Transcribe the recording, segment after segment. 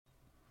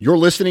You're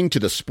listening to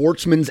the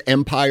Sportsman's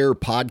Empire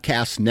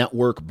Podcast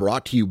Network,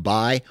 brought to you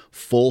by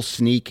Full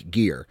Sneak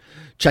Gear.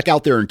 Check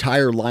out their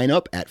entire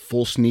lineup at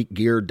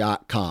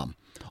fullsneakgear.com.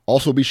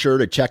 Also be sure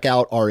to check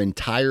out our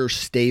entire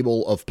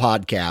stable of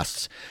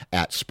podcasts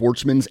at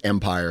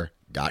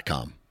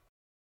sportsmansempire.com.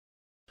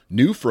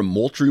 New from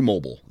Moultrie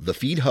Mobile, the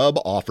Feed Hub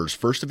offers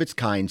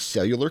first-of-its-kind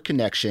cellular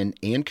connection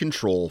and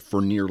control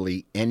for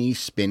nearly any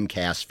spin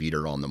cast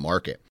feeder on the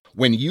market.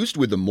 When used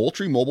with the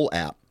Moultrie Mobile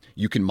app,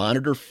 you can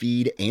monitor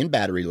feed and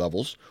battery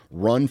levels,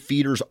 run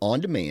feeders on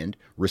demand,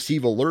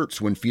 receive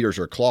alerts when feeders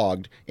are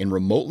clogged, and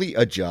remotely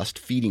adjust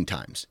feeding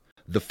times.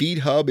 The Feed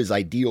Hub is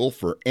ideal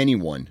for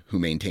anyone who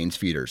maintains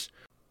feeders.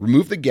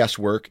 Remove the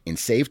guesswork and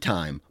save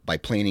time by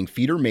planning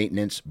feeder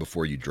maintenance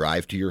before you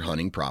drive to your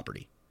hunting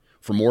property.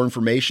 For more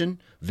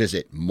information,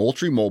 visit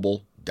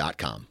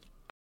MoultrieMobile.com.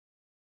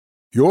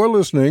 You're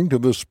listening to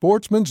the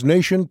Sportsman's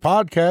Nation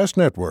Podcast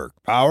Network,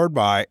 powered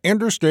by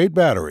Interstate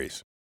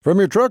Batteries. From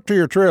your truck to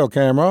your trail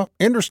camera,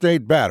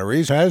 Interstate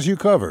Batteries has you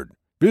covered.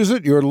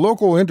 Visit your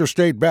local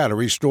Interstate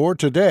Battery store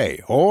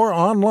today or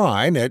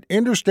online at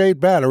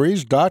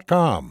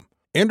interstatebatteries.com.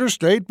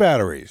 Interstate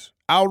Batteries,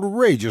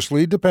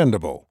 outrageously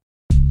dependable.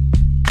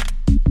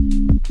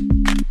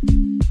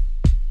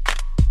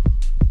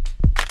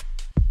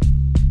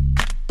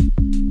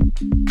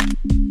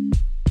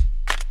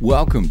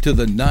 Welcome to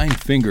the Nine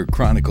Finger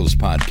Chronicles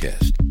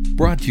podcast,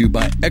 brought to you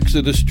by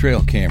Exodus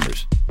Trail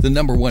Cameras, the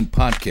 #1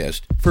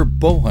 podcast for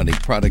bow hunting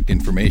product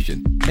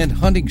information and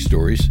hunting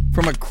stories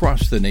from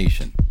across the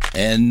nation.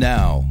 And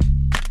now,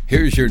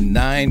 here's your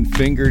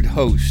nine-fingered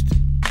host,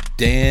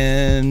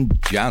 Dan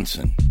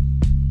Johnson.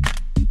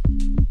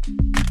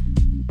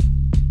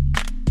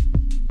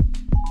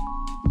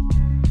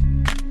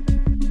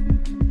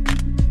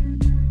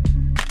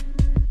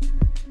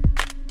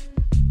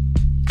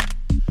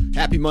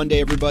 Happy Monday,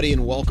 everybody,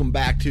 and welcome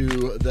back to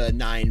the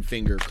Nine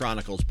Finger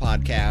Chronicles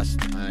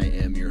podcast. I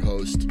am your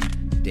host,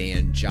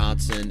 Dan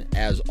Johnson,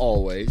 as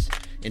always.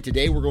 And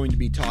today we're going to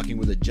be talking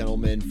with a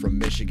gentleman from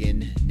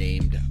Michigan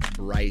named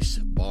Bryce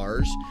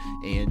Bars.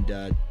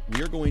 And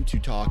we are going to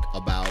talk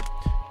about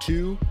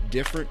two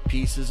different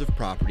pieces of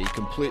property,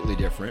 completely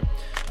different,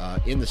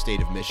 in the state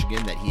of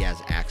Michigan that he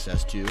has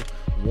access to.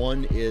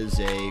 One is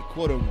a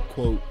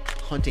quote-unquote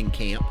hunting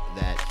camp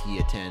that he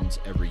attends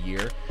every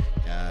year,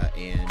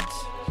 and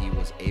he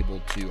was able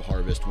to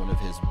harvest one of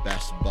his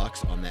best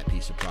bucks on that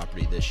piece of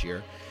property this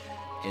year.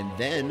 And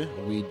then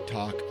we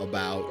talk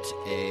about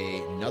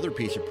another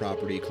piece of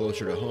property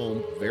closer to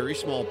home, very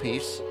small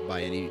piece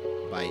by any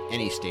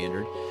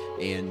standard,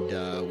 and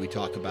we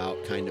talk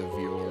about kind of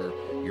your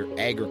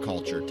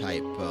agriculture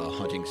type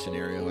hunting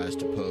scenario as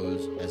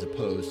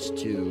opposed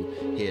to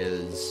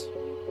his,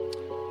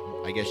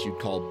 I guess you'd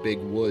call, big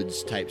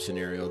woods type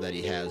scenario that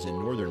he has in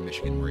northern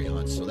Michigan where he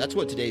hunts. So that's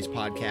what today's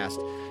podcast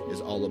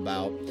is all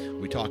about.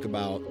 We talk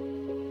about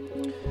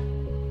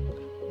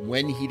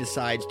when he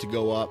decides to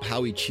go up,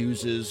 how he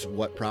chooses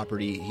what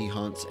property he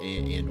hunts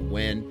and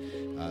when.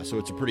 So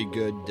it's a pretty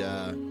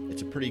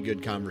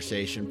good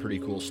conversation, pretty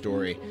cool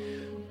story.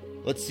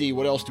 Let's see,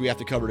 what else do we have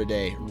to cover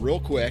today? Real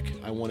quick,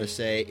 I want to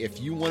say,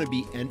 if you want to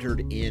be entered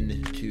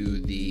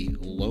into the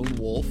Lone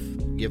Wolf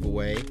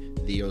giveaway,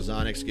 the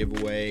Ozonics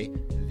giveaway,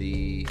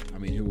 who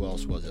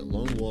else was it?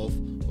 Lone Wolf,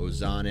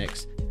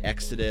 Ozonics,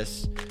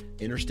 Exodus,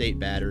 Interstate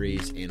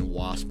Batteries, and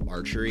Wasp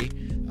Archery.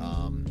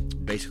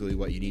 Basically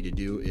what you need to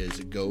do is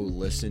go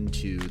listen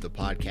to the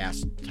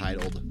podcast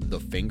titled The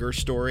Finger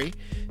Story,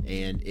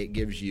 and it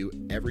gives you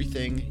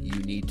everything you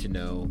need to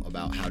know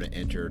about how to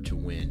enter to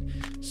win.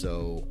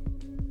 So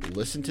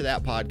listen to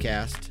that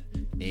podcast,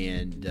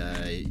 and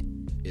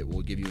it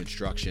will give you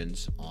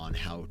instructions on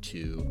how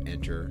to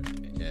enter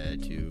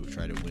to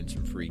try to win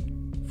some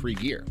free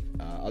gear.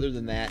 Other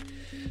than that,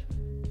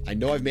 I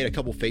know I've made a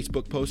couple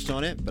Facebook posts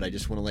on it, but I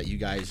just want to let you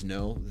guys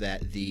know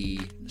that the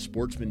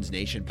Sportsman's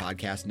Nation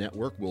Podcast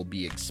Network will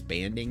be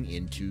expanding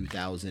in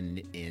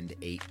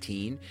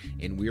 2018,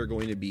 and we are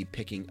going to be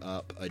picking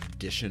up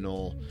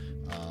additional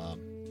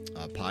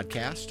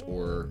podcast,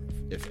 or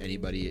if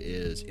anybody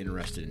is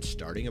interested in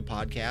starting a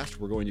podcast,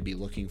 we're going to be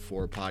looking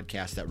for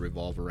podcasts that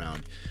revolve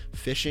around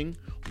fishing,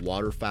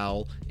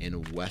 waterfowl,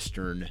 and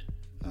western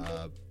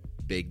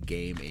big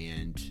game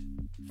and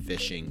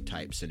fishing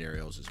type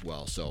scenarios as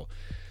well. So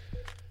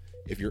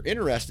if you're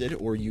interested,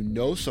 or you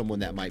know someone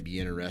that might be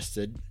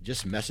interested,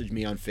 just message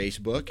me on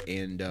Facebook,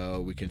 and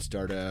we can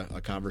start a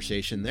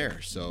conversation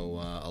there. So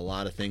a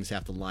lot of things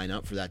have to line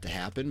up for that to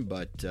happen,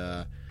 but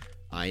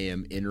I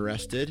am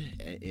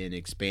interested in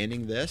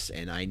expanding this,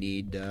 and I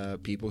need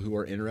people who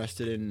are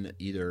interested in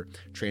either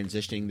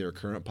transitioning their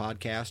current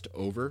podcast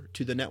over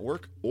to the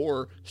network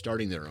or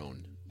starting their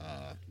own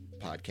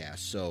podcast.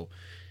 So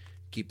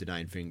keep the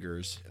Nine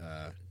Fingers,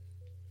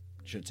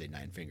 shouldn't say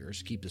Nine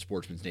Fingers, keep the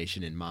Sportsman's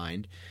Nation in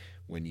mind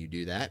when you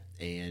do that.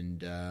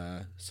 And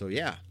so,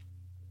 yeah.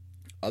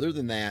 Other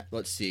than that,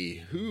 let's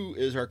see. Who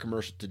is our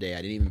commercial today? I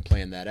didn't even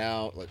plan that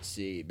out. Let's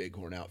see.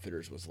 Bighorn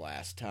Outfitters was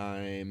last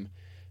time.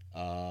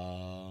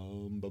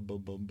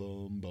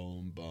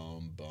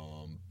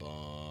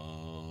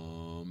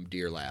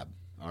 Deer Lab.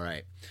 All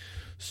right.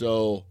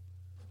 So,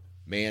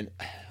 man,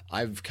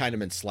 I've kind of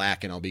been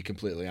slacking. I'll be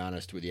completely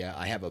honest with you.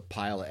 I have a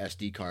pile of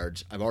SD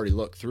cards. I've already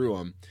looked through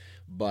them,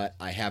 but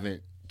I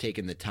haven't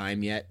taken the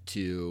time yet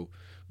to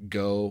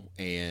go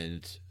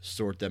and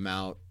sort them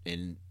out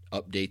and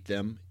update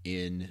them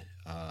in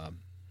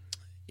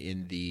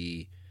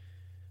the,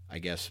 I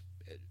guess,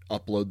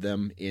 upload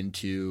them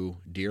into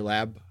Deer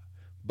Lab.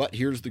 But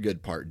here's the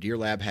good part. Deer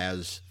Lab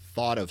has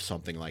thought of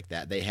something like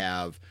that. They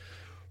have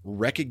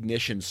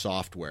recognition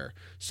software.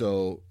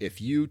 So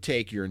if you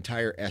take your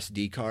entire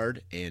SD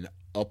card and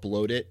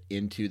upload it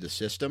into the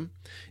system,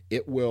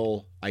 it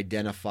will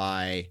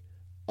identify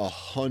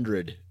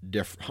hundreds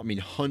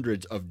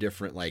of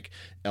different, like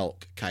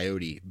elk,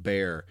 coyote,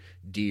 bear,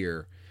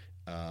 deer,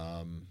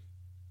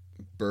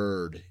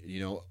 bird,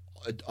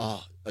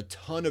 a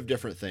ton of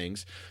different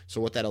things. So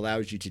what that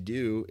allows you to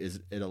do is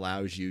it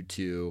allows you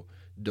to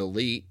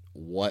delete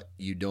what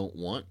you don't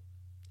want.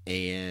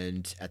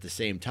 And at the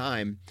same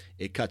time,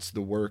 it cuts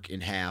the work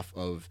in half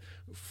of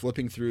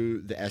flipping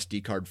through the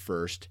SD card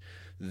first,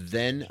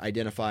 then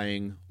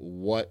identifying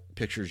what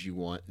pictures you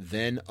want,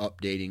 then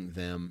updating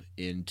them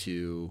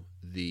into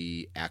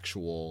the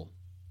actual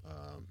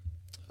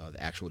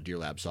Deer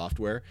Lab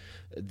software.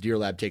 Deer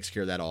Lab takes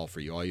care of that all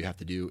for you. All you have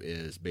to do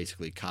is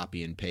basically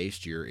copy and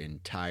paste your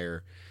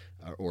entire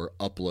or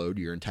upload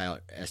your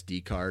entire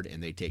SD card,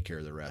 and they take care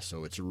of the rest.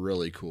 So it's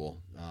really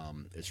cool.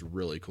 It's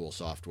really cool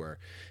software.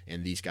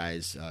 And these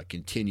guys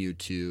continue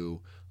to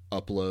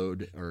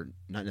upload, or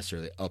not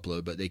necessarily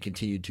upload, but they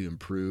continue to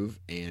improve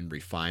and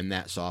refine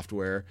that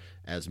software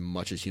as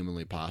much as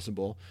humanly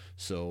possible.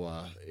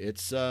 So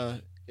it's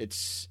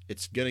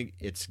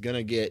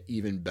gonna get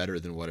even better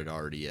than what it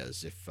already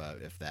is. If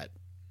that,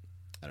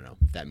 I don't know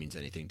if that means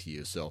anything to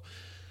you. So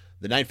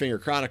the Nine Finger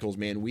Chronicles,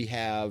 man, we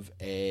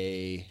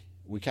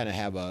kind of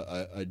have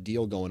a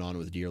deal going on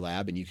with Deer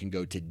Lab, and you can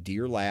go to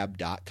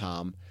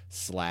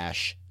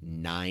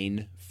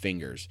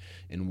deerlab.com/9fingers.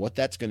 And what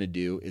that's going to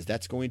do is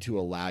that's going to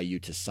allow you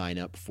to sign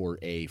up for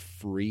a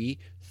free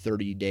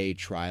 30-day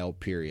trial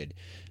period.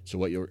 So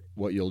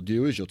what you'll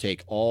do is you'll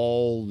take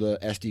all the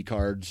SD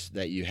cards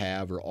that you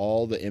have, or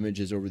all the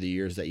images over the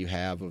years that you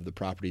have of the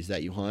properties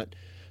that you hunt,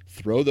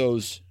 throw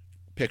those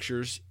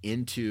pictures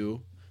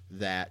into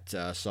that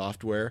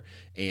software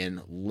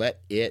and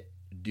let it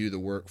do the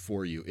work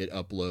for you. It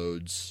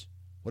uploads,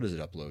 what does it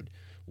upload?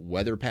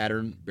 Weather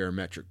pattern,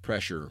 barometric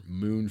pressure,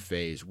 moon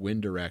phase,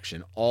 wind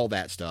direction, all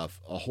that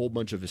stuff, a whole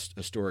bunch of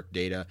historic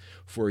data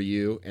for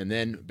you. And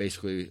then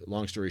basically,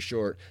 long story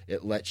short,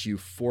 it lets you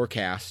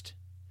forecast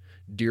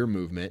deer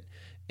movement,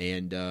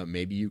 and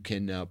maybe you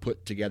can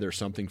put together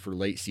something for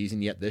late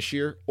season yet this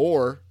year,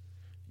 or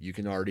you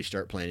can already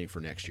start planning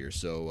for next year.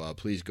 So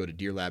please go to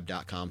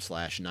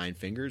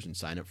deerlab.com/9fingers and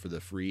sign up for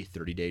the free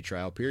 30-day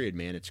trial period,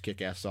 man. It's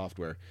kick-ass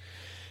software.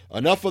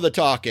 Enough of the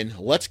talking.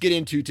 Let's get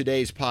into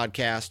today's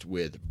podcast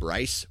with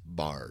Bryce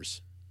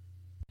Bars.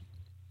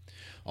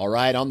 All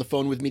right, on the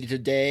phone with me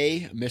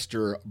today,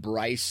 Mr.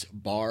 Bryce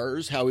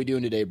Bars. How are we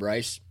doing today,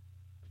 Bryce?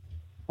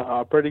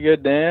 Pretty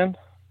good, Dan.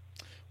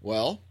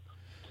 Well,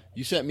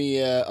 you sent me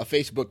a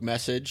Facebook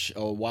message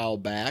a while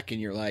back, and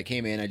you're like,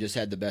 hey, man, I just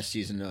had the best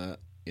season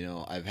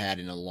I've had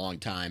in a long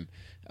time.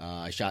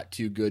 I shot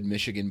 2 good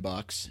Michigan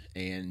bucks,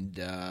 and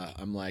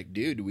I'm like,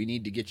 dude, we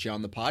need to get you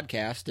on the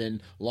podcast.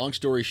 And long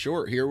story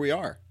short, here we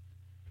are.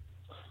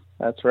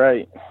 That's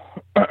right.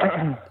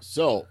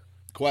 So,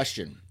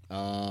 question.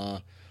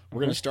 We're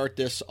going to start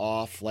this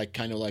off like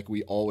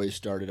we always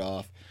started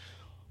off.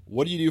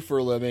 What do you do for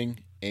a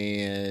living,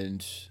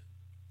 and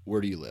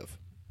where do you live?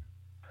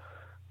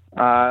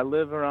 I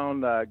live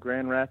around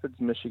Grand Rapids,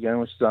 Michigan,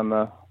 which is on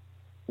the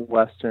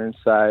western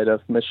side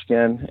of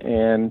Michigan,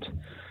 and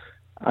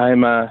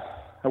I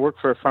work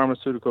for a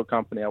pharmaceutical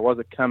company. I was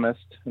a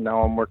chemist, and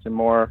now I'm working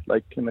more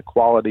like in the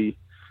quality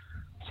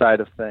side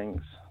of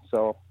things.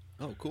 So,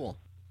 oh, cool.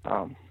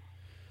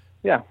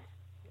 Yeah.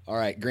 All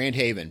right, Grand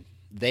Haven.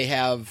 They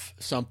have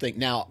something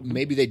now.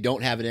 Maybe they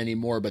don't have it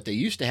anymore, but they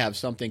used to have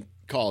something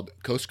called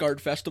Coast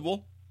Guard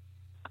Festival.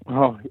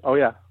 Oh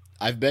yeah.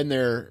 I've been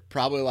there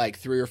probably like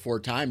 3 or 4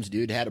 times,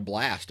 dude. Had a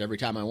blast every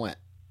time I went.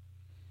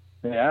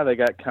 Yeah, they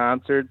got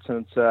concerts,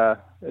 and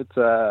it's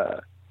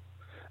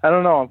I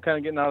don't know. I'm kind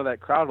of getting out of that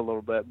crowd a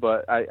little bit,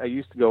 but I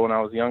used to go when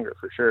I was younger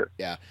for sure.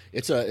 Yeah,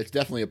 it's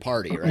definitely a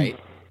party, right?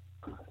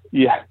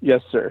 Yeah.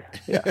 Yes, sir.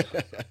 Yeah.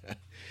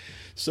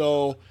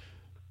 So,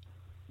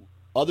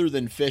 other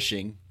than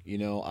fishing,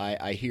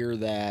 I hear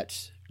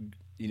that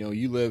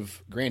you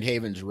live. Grand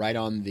Haven's right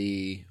on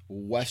the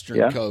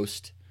western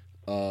coast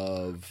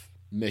of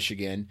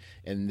Michigan,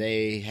 and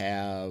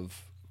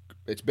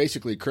it's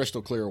basically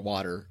crystal clear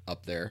water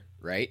up there,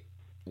 right?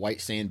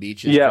 White sand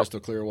beaches, crystal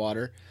clear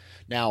water.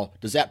 Now,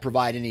 does that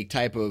provide any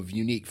type of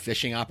unique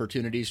fishing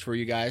opportunities for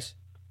you guys?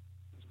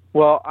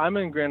 Well, I'm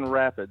in Grand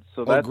Rapids,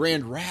 so that's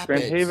Grand Rapids.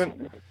 Grand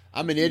Haven.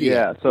 I'm an idiot.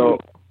 Yeah, so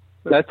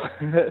that's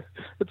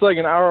it's like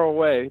an hour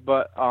away,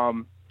 but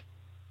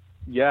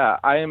yeah,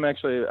 I am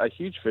actually a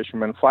huge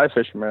fisherman, fly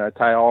fisherman. I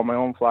tie all my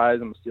own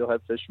flies. I'm a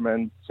steelhead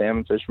fisherman,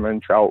 salmon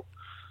fisherman, trout.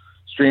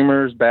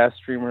 streamers, bass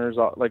streamers,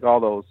 like all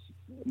those.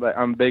 Like,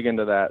 I'm big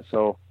into that.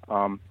 So,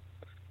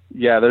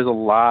 yeah, there's a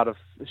lot of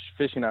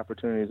fishing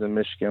opportunities in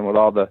Michigan with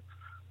all the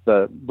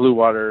blue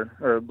water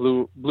or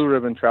blue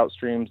ribbon trout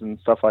streams and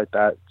stuff like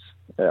that.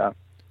 Yeah,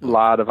 a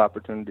lot of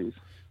opportunities.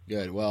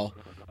 Good. Well,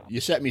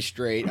 you set me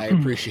straight. I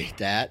appreciate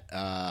that.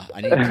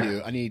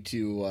 I need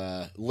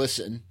to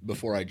listen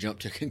before I jump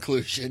to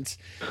conclusions.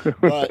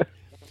 But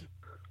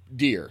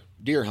deer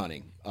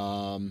hunting.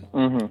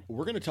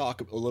 We're going to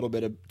talk a little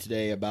bit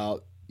today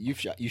about you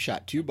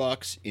shot 2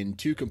 bucks in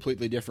 2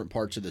 completely different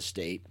parts of the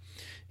state,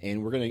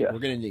 and we're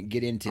going to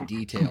get into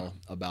detail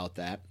about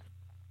that.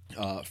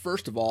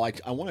 First of all, I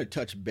want to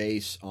touch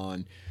base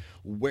on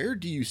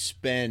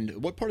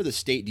what part of the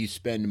state do you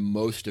spend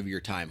most of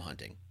your time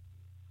hunting?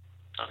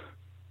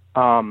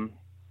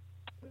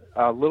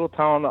 A little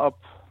town up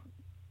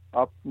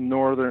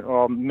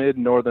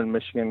mid-northern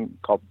Michigan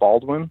called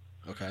Baldwin.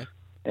 Okay.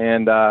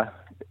 And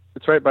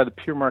it's right by the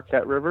Pure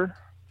Marquette River.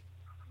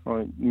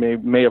 Well, you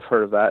may have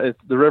heard of that.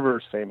 The river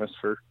is famous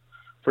for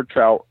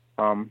trout.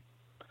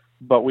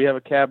 But we have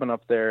a cabin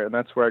up there, and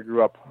that's where I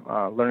grew up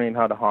learning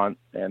how to hunt.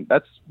 And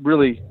that's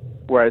really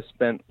where I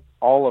spent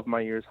all of my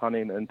years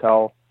hunting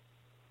until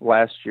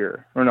last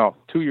year. Or no,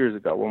 2 years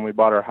ago when we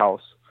bought our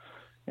house.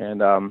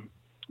 And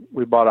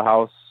we bought a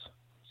house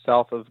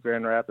south of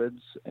Grand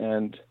Rapids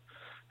and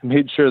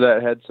made sure that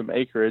it had some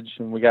acreage.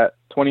 And we got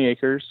 20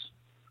 acres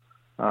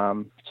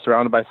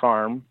surrounded by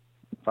farmland.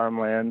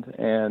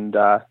 And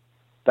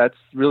that's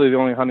really the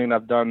only hunting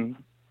I've done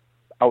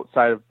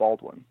outside of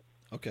Baldwin.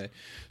 Okay.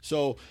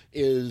 So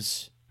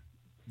is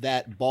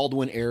that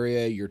Baldwin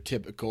area your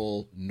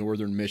typical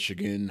northern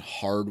Michigan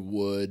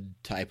hardwood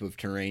type of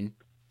terrain?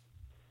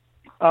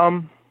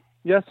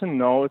 Yes and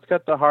no. It's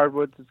got the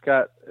hardwoods.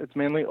 It's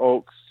mainly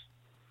oaks.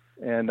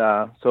 And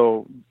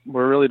so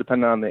we're really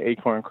dependent on the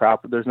acorn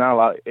crop. There's not a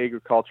lot of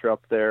agriculture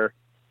up there.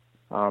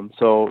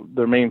 So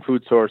their main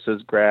food source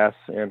is grass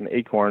and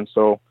acorn.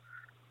 So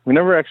we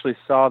never actually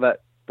saw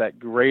that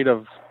grade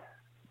of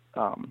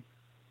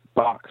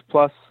bucks.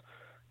 Plus,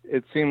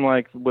 it seemed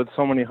like with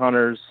so many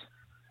hunters,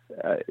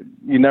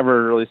 you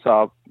never really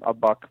saw a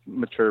buck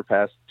mature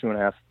past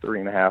 2.5,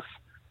 3.5.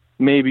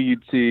 Maybe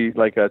you'd see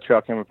like a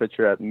trail camera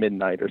picture at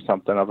midnight or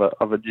something of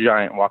a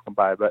giant walking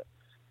by, but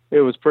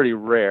it was pretty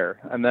rare.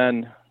 And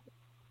then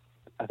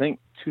I think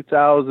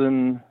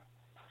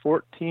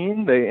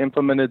 2014, they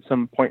implemented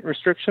some point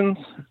restrictions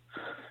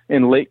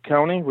in Lake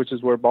County, which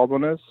is where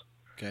Baldwin is.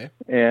 Okay.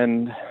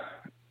 And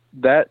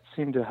that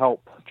seemed to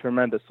help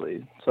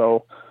tremendously.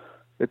 So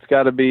it's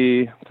got to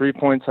be 3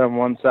 points on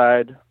one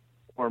side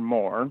or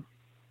more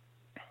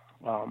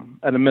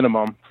at a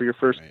minimum for your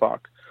first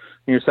buck.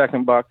 And your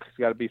second buck has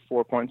got to be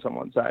 4 points on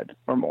one side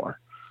or more.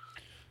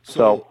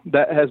 So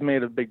that has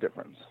made a big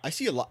difference. I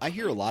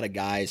hear a lot of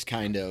guys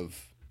kind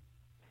of,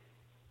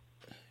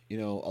 a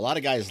lot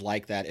of guys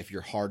like that if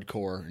you're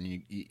hardcore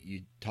and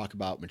you talk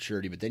about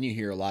maturity, but then you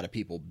hear a lot of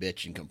people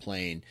bitch and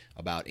complain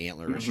about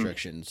antler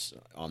restrictions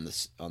on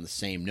the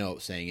same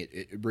note, saying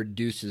it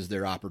reduces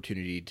their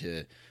opportunity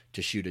to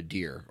shoot a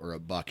deer or a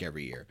buck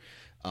every year.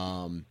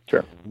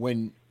 Sure.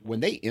 When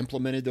they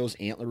implemented those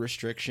antler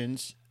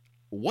restrictions,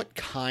 what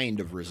kind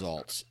of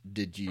results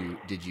did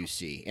you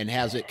see? And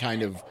has it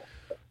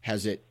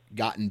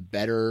gotten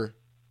better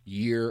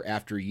year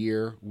after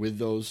year with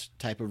those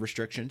type of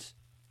restrictions?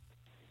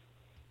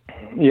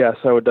 Yes,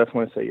 I would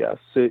definitely say yes.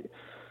 See,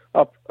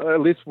 up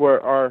at least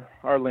where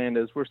our land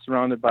is, we're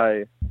surrounded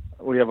by.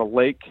 We have a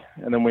lake,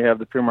 and then we have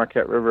the Pure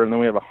Marquette River, and then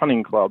we have a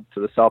hunting club to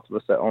the south of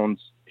us that owns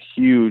a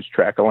huge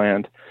tract of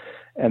land.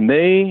 And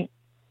they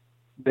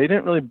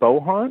didn't really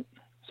bow hunt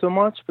so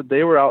much, but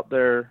they were out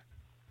there.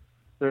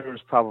 There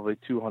was probably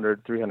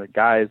 200, 300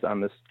 guys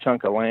on this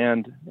chunk of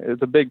land. It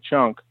was a big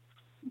chunk,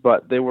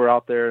 but they were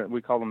out there.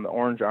 We call them the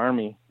Orange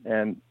Army,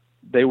 and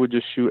they would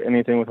just shoot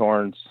anything with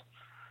horns.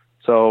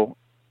 So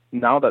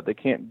now that they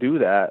can't do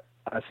that,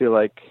 I feel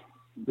like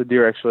the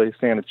deer actually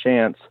stand a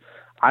chance.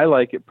 I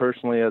like it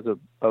personally as a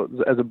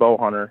bow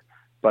hunter,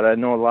 but I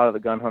know a lot of the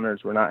gun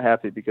hunters were not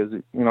happy because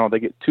they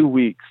get 2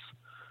 weeks.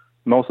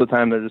 Most of the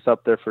time they're just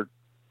up there for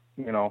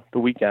the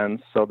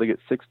weekends, so they get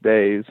 6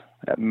 days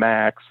at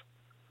max,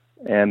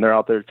 and they're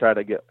out there to try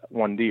to get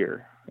one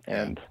deer,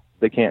 and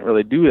they can't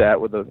really do that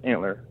with the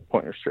antler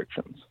point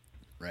restrictions.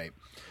 Right.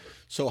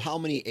 So how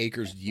many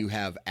acres do you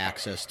have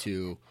access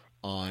to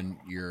on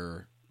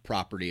your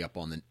property up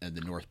on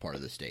the north part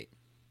of the state?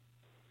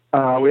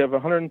 We have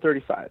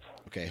 135.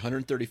 Okay,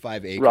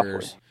 135 acres.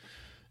 Roughly.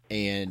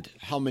 And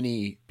how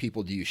many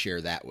people do you share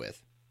that with?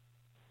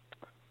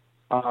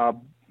 It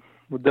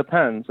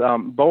depends.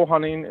 Bow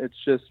hunting, it's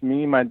just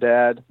me, my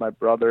dad, my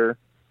brother,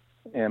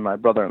 and my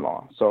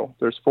brother-in-law. So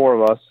there's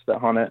 4 of us that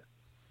hunt it.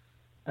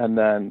 And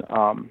then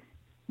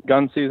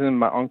gun season,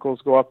 my uncles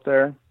go up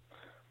there.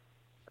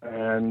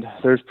 And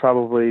there's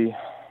probably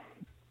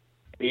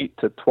 8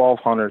 to 12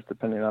 hunters,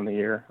 depending on the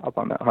year, up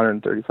on that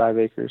 135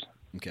 acres.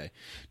 Okay.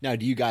 Now,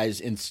 do you guys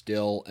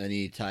instill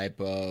any type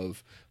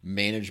of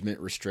management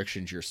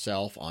restrictions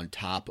yourself on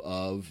top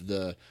of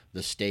the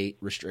state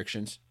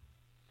restrictions?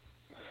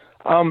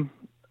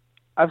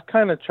 I've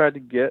kind of tried to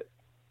get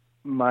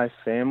my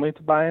family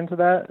to buy into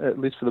that, at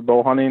least for the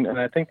bow hunting, and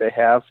I think they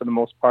have for the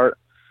most part.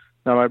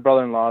 Now, my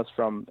brother-in-law is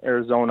from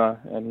Arizona,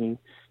 and he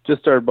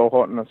just started bow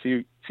hunting a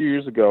few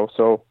years ago.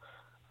 So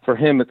for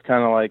him, it's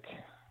kind of like,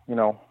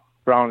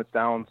 browing it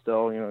down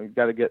still. You've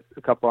got to get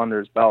a couple under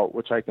his belt,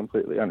 which I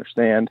completely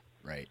understand.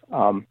 Right.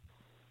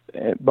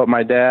 But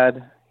my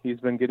dad, he's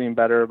been getting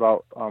better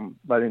about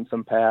letting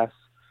some pass,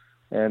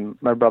 and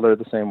my brother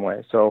the same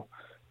way. So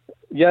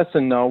yes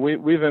and no.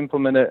 We've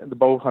implemented the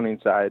bow hunting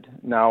side.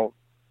 Now,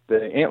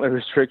 the antler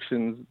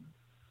restrictions,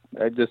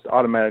 I just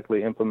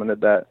automatically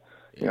implemented that.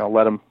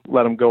 Let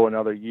them go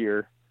another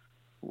year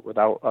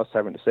without us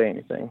having to say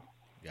anything.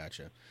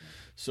 Gotcha.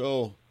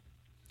 So,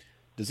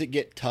 does it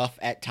get tough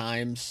at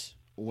times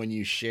when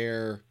you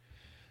share?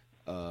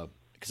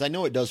 Because I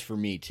know it does for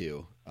me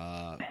too.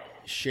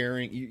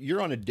 Sharing,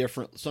 you're on a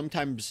different.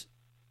 Sometimes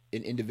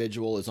an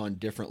individual is on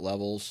different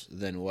levels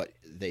than what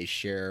they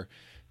share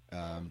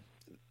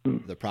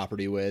the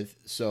property with.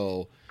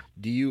 So,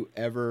 do you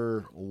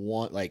ever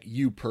want, like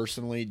you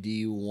personally, do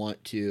you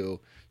want to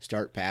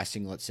start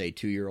passing, let's say,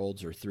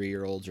 2-year-olds or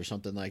 3-year-olds or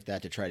something like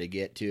that to try to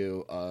get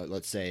to,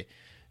 let's say,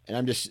 and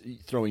I'm just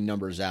throwing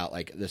numbers out,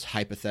 like this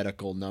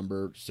hypothetical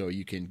number, so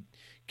you can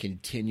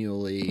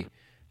continually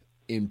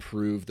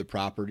improve the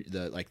property,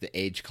 the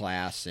age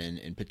class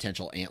and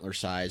potential antler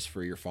size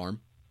for your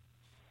farm?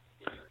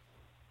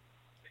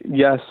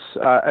 Yes,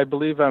 I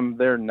believe I'm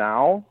there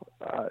now.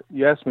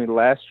 You asked me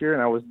last year,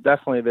 and I was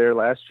definitely there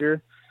last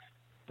year,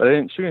 but I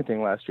didn't shoot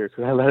anything last year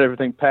because I let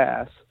everything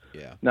pass.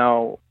 Yeah.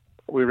 Now,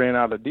 we ran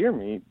out of deer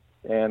meat,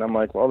 and I'm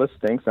like, well, this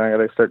stinks, and I got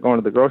to start going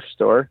to the grocery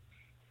store.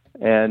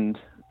 And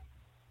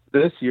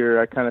this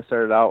year, I kind of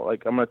started out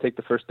like, I'm going to take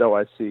the first doe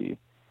I see.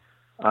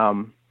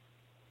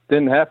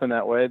 Didn't happen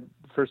that way.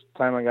 The first real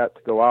time I got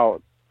to go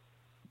out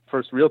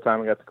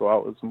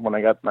was when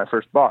I got my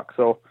first buck.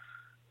 So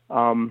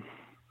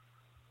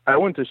I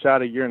went to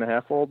shot a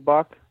 1.5-year-old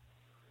buck,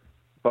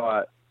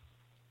 but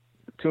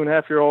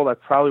 2.5-year-old I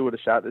probably would have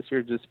shot this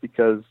year just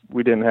because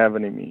we didn't have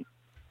any meat.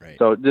 Right.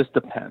 So it just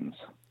depends.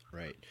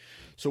 Right.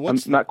 So I'm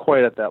not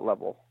quite at that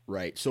level.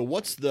 Right. So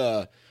what's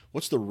the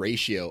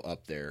ratio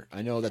up there?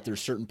 I know that there's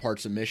certain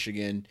parts of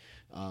Michigan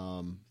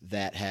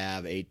that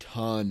have a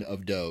ton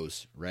of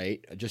does,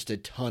 right? Just a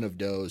ton of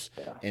does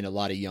and a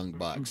lot of young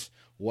bucks.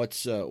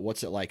 What's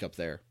it like up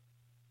there?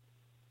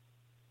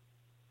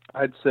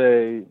 I'd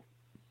say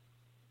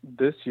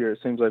this year it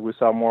seems like we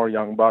saw more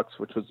young bucks,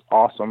 which was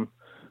awesome,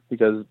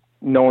 because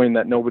knowing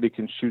that nobody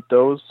can shoot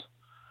those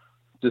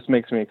just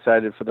makes me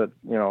excited for the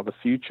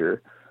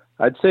future.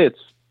 I'd say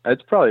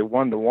it's probably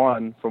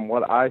 1-to-1 from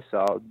what I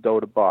saw,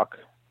 doe to buck.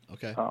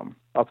 Okay.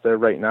 Up there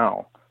right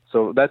now.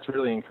 So that's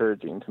really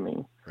encouraging to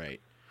me. Right.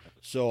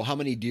 So how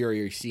many deer are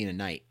you seeing a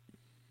night?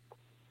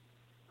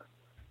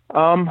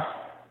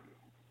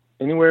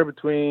 Anywhere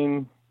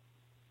between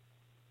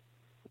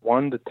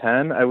 1 to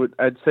 10.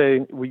 I'd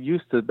say we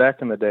used to,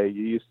 back in the day,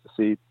 you used to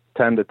see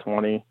 10 to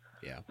 20.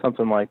 Yeah.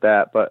 Something like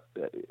that, but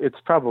it's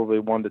probably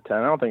 1 to 10.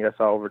 I don't think I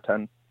saw over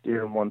 10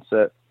 deer in one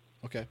sit.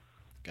 Okay.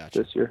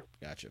 Gotcha. This year.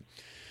 Gotcha.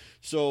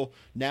 So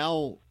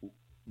now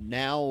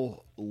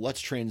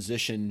let's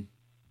transition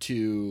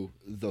to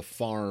the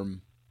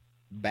farm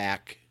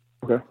back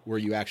where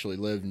you actually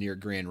live near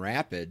Grand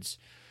Rapids.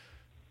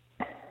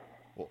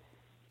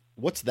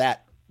 What's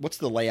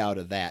the layout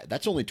of that?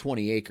 That's only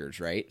 20 acres,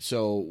 right?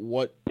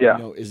 So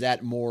is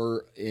that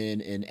more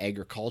in an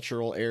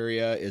agricultural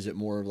area? Is it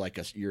more of like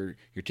your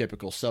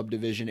typical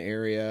subdivision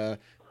area,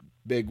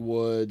 big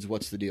woods?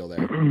 What's the deal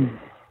there?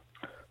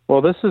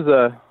 Well, this is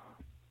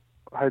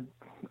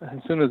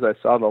as soon as I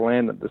saw the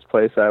land at this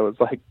place, I was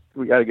like,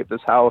 we got to get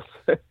this house.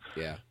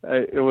 Yeah.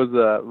 It was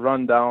a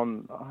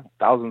rundown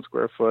 1,000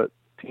 square foot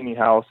teeny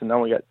house, and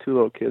now we got 2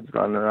 little kids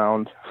running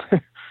around.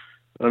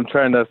 I'm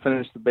trying to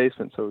finish the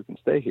basement so we can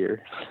stay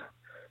here.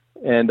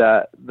 And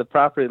the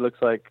property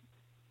looks like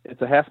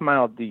it's a 1/2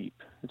 mile deep.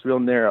 It's real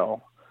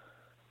narrow,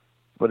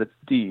 but it's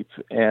deep.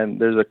 And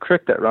there's a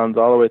creek that runs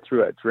all the way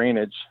through at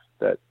drainage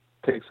that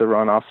takes a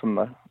runoff from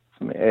the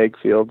ag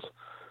fields.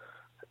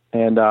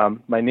 And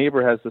my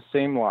neighbor has the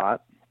same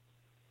lot,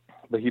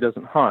 but he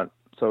doesn't hunt.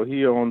 So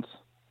he owns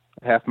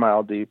a 1/2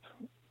 mile deep,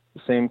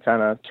 the same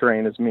kind of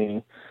terrain as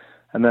me.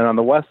 And then on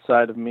the west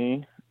side of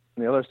me,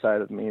 and the other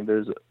side of me,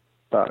 there's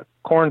a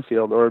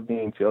cornfield or a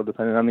bean field,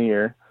 depending on the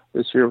year.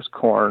 This year was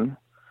corn.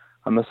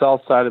 On the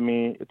south side of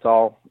me, it's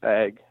all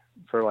ag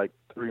for like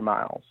 3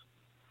 miles,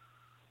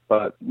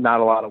 but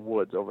not a lot of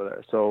woods over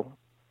there. So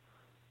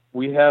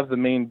we have the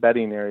main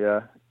bedding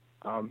area.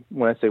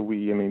 When I say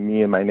we, I mean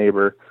me and my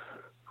neighbor,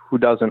 who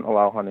doesn't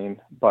allow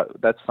hunting,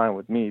 but that's fine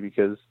with me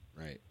because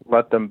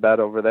let them bed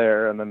over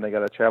there, and then they got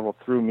to travel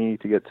through me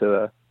to get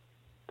to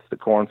the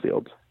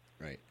cornfields.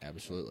 Right,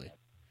 absolutely.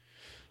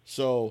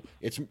 So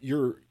it's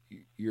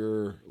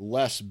you're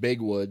less big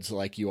woods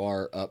like you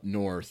are up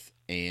north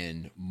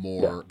and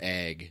more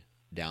ag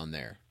down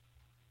there.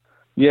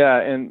 Yeah,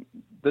 and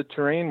the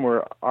terrain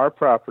where our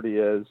property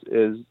is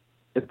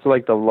it's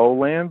like the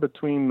lowland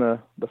between the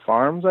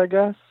farms, I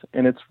guess,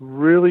 and it's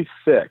really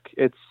thick.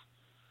 It's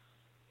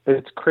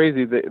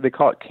crazy. They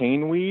call it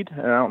cane weed,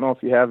 and I don't know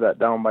if you have that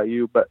down by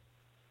you, but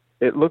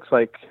it looks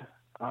like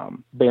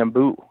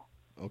bamboo.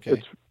 Okay.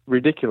 It's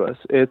ridiculous.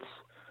 It's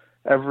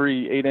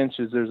every 8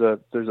 inches there's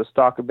a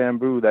stalk of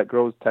bamboo that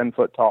grows 10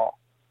 foot tall,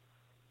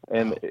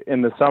 and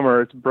in the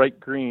summer it's bright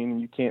green.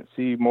 You can't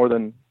see more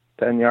than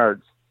 10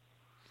 yards.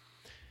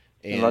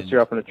 Unless you're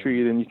up in a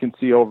tree, then you can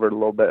see over it a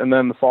little bit. And then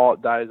in the fall,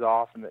 it dies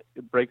off and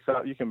it breaks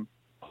out. You can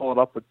pull it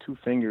up with 2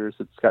 fingers.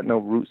 It's got no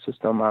root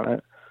system on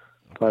it.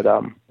 But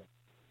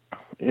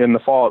in the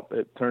fall,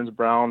 it turns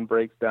brown,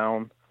 breaks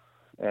down,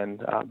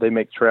 and they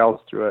make trails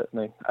through it.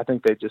 And I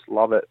think they just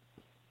love it.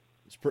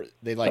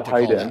 They like to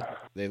call that.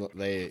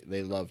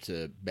 They love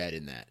to bed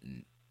in that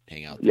and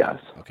hang out there. Yes.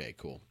 Okay,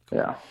 cool.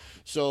 Yeah.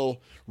 So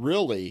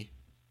really,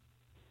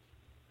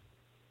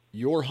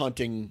 you're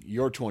hunting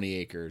your 20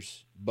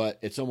 acres, but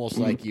it's almost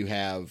like you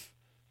have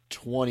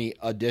 20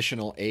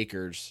 additional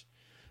acres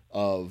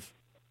of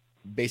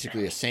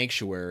basically a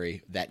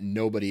sanctuary that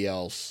nobody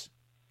else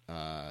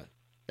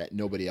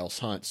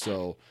hunts.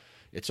 So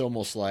it's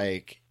almost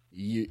like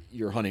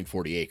you're hunting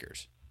 40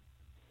 acres.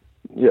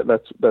 Yeah,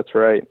 that's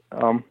right.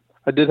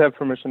 I did have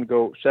permission to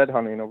go shed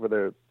hunting over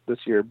there this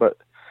year, but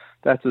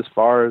that's as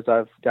far as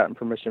I've gotten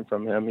permission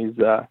from him.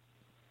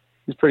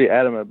 He's pretty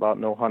adamant about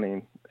no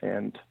hunting,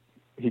 and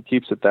he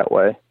keeps it that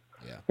way.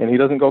 Yeah. And he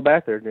doesn't go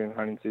back there during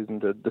hunting season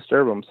to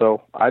disturb them.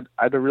 So I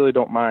really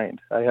don't mind.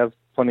 I have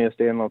plenty of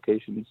stand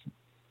locations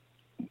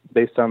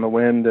based on the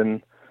wind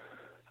and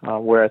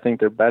where I think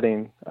they're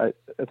bedding. I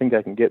think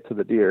I can get to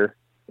the deer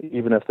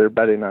even if they're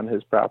bedding on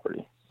his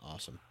property.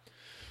 Awesome.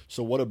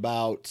 So what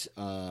about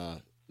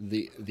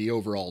the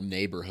overall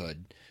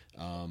neighborhood?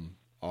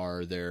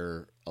 Are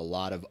there a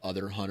lot of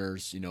other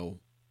hunters,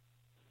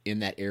 in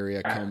that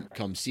area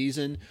come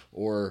season,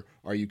 or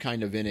are you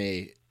kind of in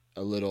a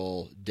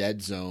little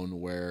dead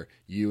zone where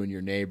you and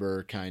your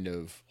neighbor kind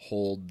of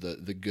hold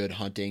the good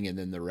hunting and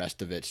then the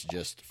rest of it's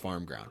just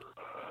farm ground?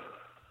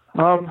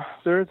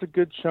 There's a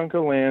good chunk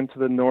of land to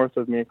the north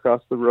of me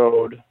across the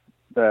road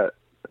that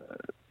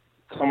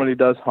somebody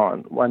does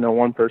hunt. I know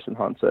one person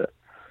hunts it,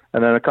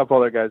 and then a couple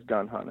other guys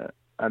gun hunt it.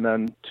 And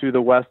then to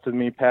the west of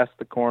me, past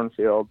the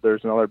cornfield,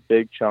 there's another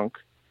big chunk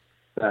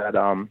that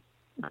a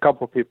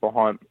couple people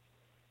hunt.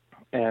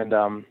 And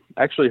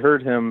actually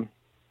heard him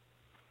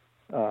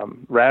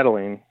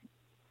rattling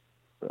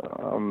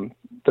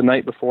the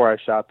night before I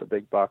shot the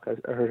big buck.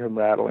 I heard him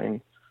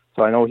rattling,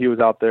 so I know he was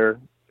out there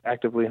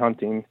actively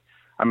hunting.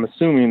 I'm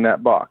assuming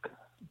that buck,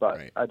 but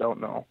right. I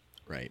don't know.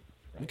 Right.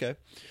 Okay.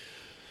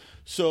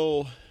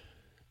 So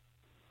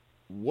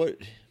what?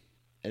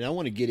 And I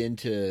want to get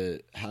into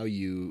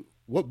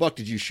what buck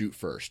did you shoot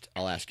first?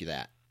 I'll ask you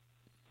that.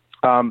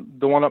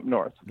 The one up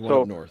north.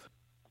 Up north.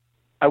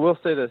 I will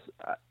say this.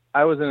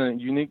 I was in a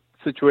unique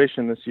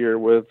situation this year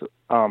with,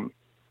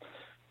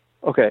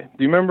 okay,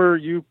 do you remember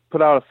you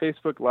put out a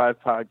Facebook Live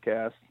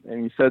podcast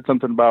and you said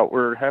something about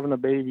we're having a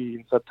baby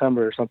in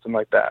September or something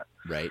like that?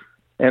 Right.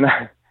 And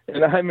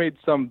I made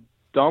some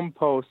dumb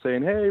post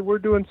saying, hey, we're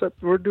due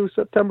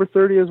September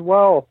 30 as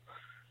well.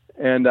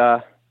 And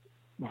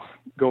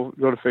go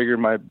to figure,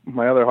 my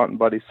other hunting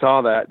buddy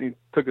saw that and he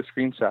took a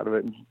screenshot of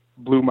it and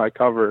blew my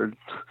cover and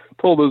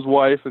told his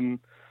wife, and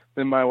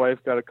then my wife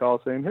got a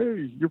call saying,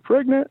 hey, you're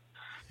pregnant?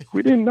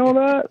 We didn't know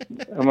that.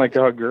 I'm like,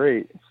 oh,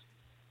 great.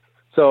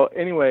 So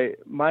anyway,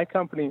 my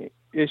company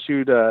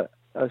issued a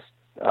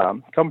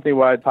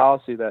company-wide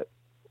policy that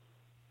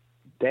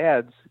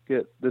dads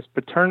get this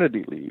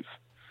paternity leave.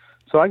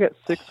 So I get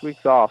 6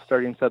 weeks off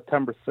starting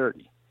September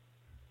 30.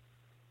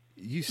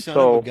 You son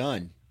of a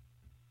gun.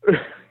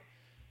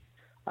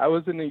 I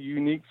was in a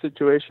unique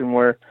situation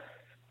where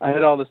I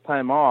had all this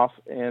time off,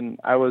 and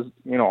I was,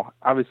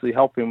 obviously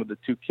helping with the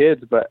 2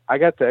 kids, but I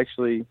got to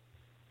actually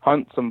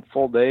hunt some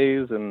full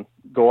days and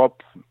go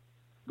up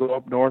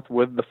north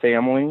with the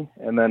family,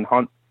 and then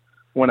hunt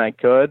when I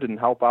could and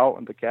help out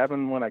in the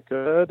cabin when I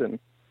could. And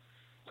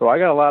so I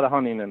got a lot of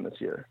hunting in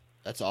this year.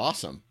 That's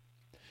awesome.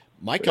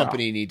 My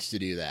company needs to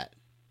do that.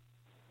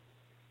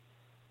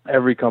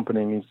 Every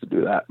company needs to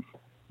do that.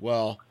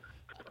 Well,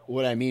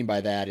 what I mean by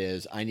that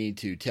is I need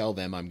to tell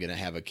them I'm going to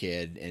have a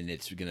kid, and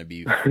it's going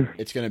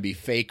to be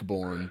fake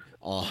born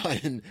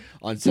on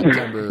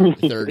September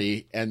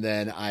 30, and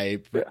then I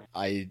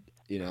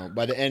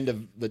by the end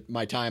of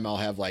my time I'll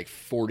have like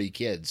 40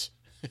 kids.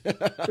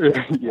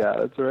 Yeah,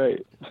 that's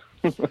right.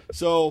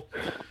 So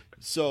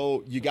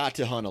you got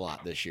to hunt a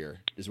lot this year,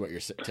 is what you're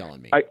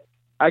telling me.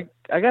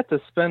 I got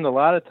to spend a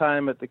lot of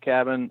time at the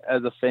cabin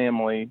as a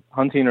family,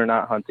 hunting or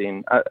not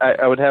hunting.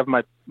 I would have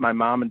my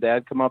mom and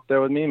dad come up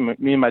there with me.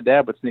 Me and my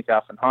dad would sneak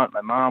off and hunt.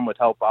 My mom would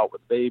help out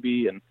with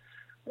baby, and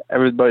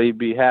everybody'd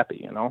be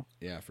happy,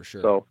 Yeah, for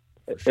sure. So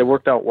it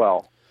worked out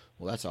well.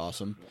 Well, that's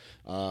awesome.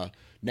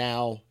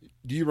 Now,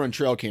 do you run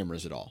trail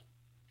cameras at all?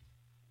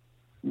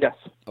 Yes.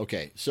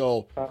 Okay,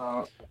 so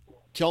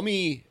tell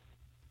me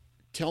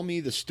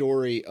the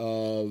story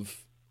of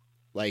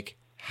like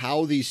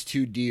how these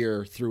 2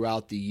 deer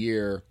throughout the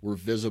year were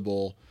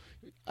visible.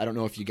 I don't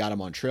know if you got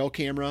them on trail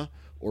camera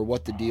or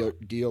what the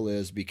deal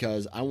is,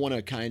 because I want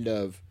to kind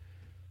of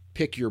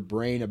pick your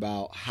brain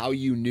about how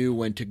you knew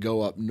when to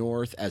go up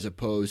north as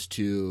opposed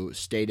to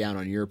stay down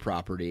on your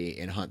property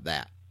and hunt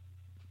that.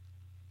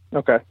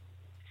 Okay.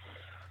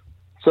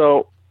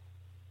 So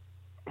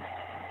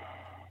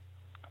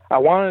I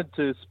wanted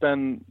to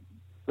spend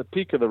the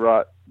peak of the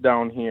rut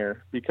down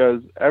here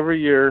because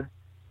every year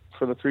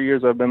for the 3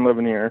 years I've been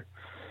living here,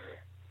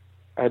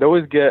 I'd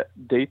always get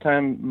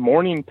daytime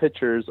morning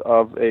pictures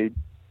of a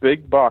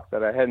big buck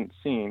that I hadn't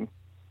seen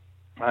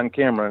on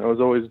camera. And it was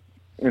always,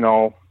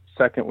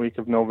 second week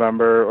of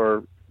November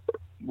or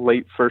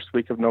late first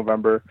week of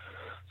November.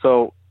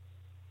 So,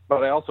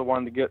 but I also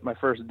wanted to get my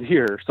first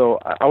deer. So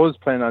I was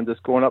planning on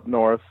just going up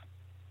north,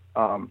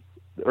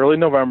 early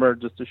November,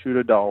 just to shoot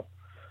a doe.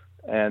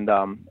 And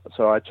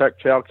so I checked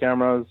trail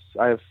cameras.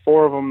 I have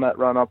 4 of them that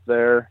run up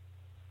there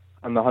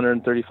on the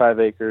 135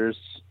 acres.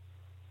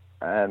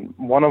 And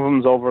one of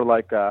them's over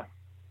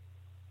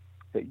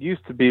it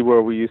used to be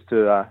where we used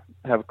to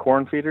have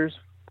corn feeders.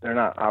 They're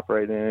not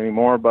operating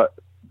anymore, but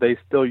they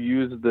still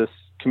use this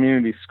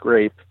community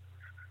scrape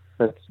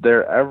that's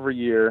there every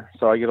year.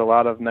 So I get a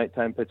lot of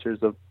nighttime pictures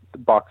of the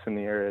bucks in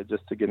the area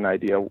just to get an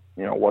idea,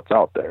 what's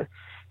out there.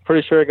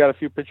 Pretty sure I got a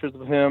few pictures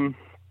of him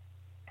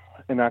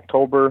in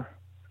October,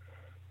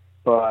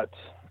 but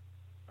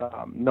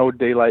no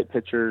daylight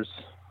pictures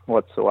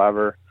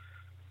whatsoever.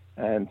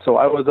 And so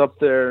I was up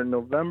there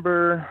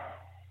November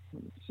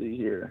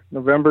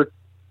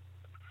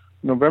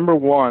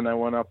 1, I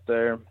went up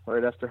there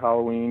right after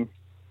Halloween,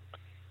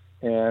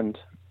 and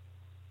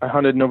I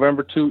hunted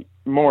November 2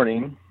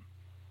 morning.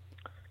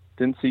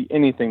 Didn't see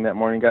anything that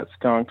morning, got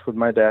skunked with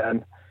my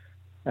dad.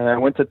 And I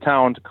went to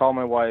town to call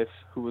my wife,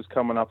 who was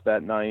coming up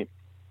that night,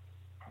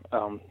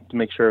 to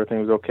make sure everything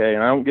was okay.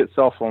 And I don't get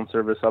cell phone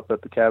service up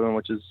at the cabin,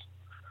 which is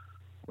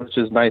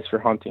nice for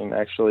hunting,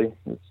 actually.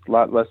 It's a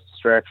lot less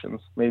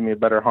distractions. Made me a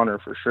better hunter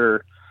for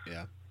sure.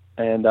 Yeah.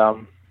 And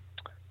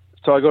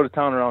so I go to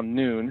town around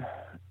noon,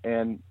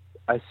 and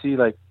I see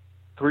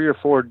 3 or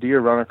 4 deer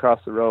run across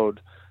the road,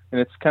 and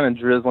it's kind of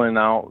drizzling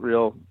out,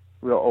 real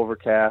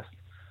overcast.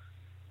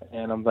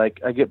 And I'm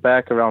I get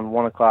back around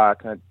 1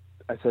 o'clock, and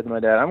I said to my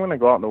dad, I'm going to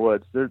go out in the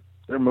woods. They're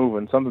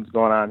moving. Something's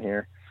going on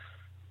here.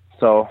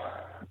 So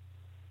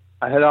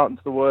I head out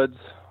into the woods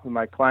with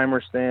my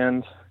climber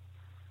stand,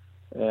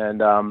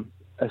 and I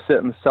sit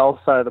on the south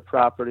side of the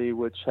property,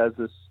 which has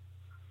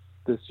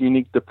this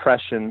unique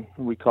depression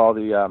we call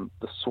the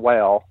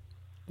swale.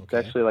 Okay.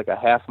 It's actually a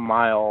half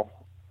mile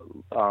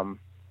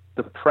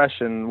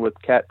depression with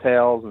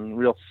cattails and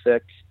real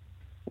thick,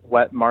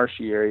 wet,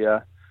 marshy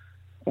area.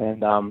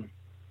 And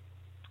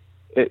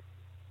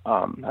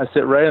I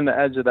sit right on the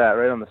edge of that,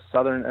 right on the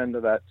southern end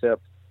of that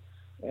tip.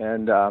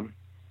 And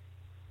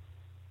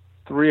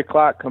 3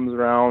 o'clock comes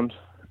around,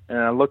 and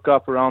I look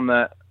up around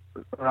that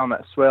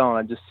swale, and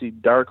I just see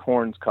dark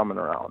horns coming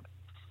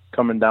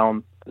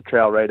down the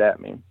trail right at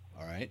me.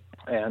 All right.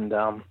 And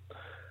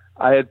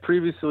I had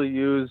previously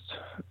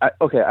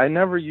I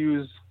never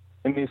use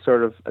any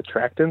sort of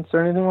attractants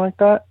or anything like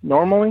that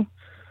normally,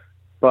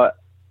 but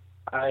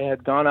I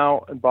had gone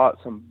out and bought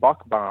some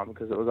buck bomb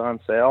because it was on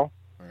sale.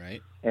 All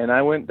right. And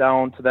I went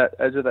down to that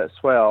edge of that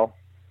swale,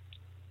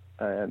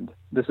 and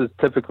this has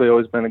typically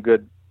always been a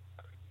good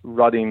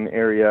rutting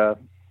area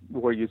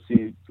where you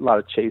see a lot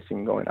of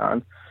chasing going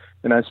on.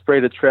 And I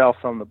sprayed a trail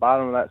from the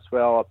bottom of that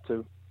swale up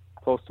to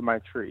close to my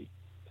tree,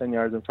 10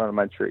 yards in front of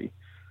my tree.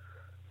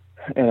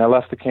 And I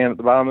left the can at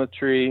the bottom of the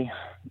tree,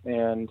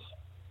 and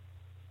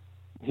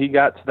he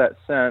got to that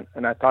scent,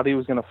 and I thought he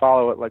was going to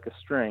follow it like a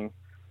string,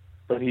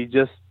 but he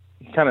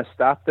kind of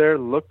stopped there,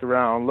 looked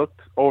around,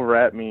 looked over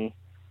at me,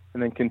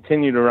 and then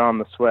continued around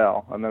the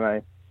swale. And then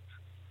I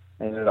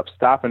ended up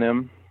stopping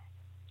him,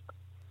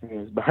 and he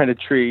was behind a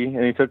tree,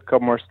 and he took a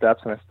couple more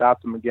steps, and I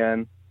stopped him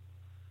again.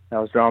 I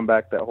was drawn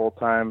back that whole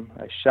time.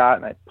 I shot,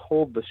 and I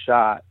pulled the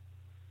shot,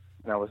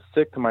 and I was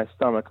sick to my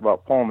stomach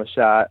about pulling the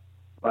shot,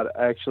 but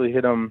I actually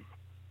hit him.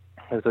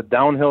 It was a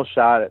downhill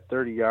shot at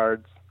 30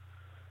 yards,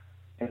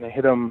 and I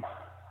hit him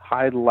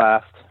high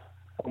left,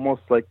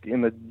 almost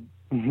in the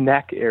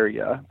neck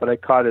area, but I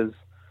caught his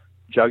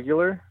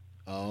jugular.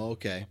 Oh,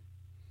 okay.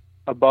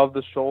 Above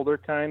the shoulder,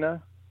 kind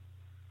of,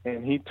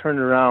 and he turned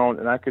around,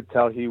 and I could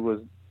tell he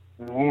was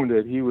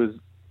wounded. He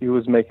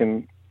was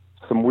making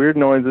some weird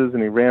noises,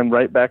 and he ran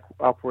right back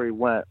up where he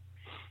went.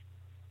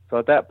 So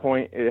at that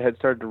point, it had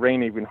started to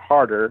rain even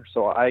harder,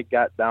 so I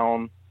got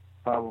down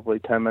probably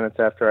 10 minutes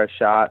after I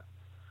shot,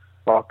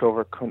 walked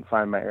over, couldn't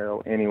find my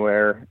arrow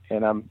anywhere,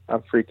 and I'm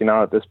freaking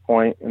out at this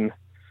point, and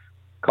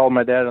called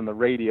my dad on the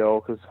radio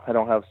because I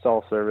don't have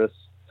cell service,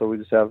 so we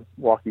just have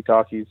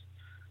walkie-talkies.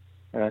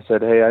 And I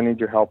said, hey, I need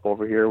your help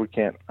over here.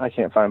 I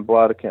can't find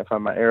blood. I can't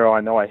find my arrow.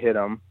 I know I hit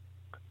him.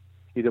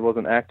 He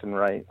wasn't acting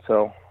right.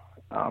 So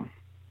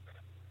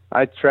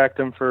I tracked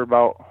him for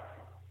about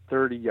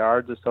 30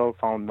 yards or so,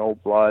 found no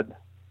blood.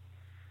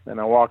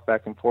 And I walked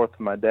back and forth with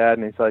my dad,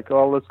 and he's like,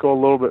 oh, let's go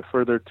a little bit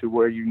further to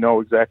where you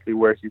know exactly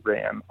where he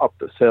ran, up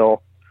this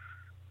hill.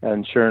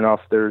 And sure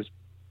enough, there's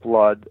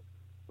blood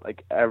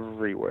like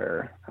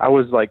everywhere. I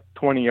was like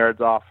 20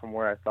 yards off from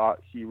where I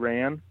thought he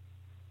ran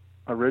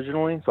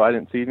originally, so I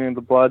didn't see any of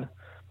the blood,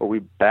 but we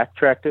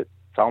backtracked it,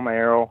 found my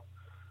arrow,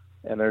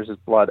 and there's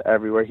just blood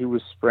everywhere. He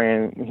was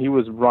spraying, he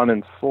was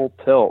running full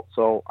tilt,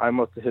 so I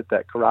must have hit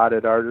that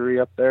carotid artery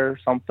up there or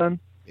something.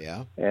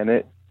 Yeah. And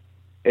it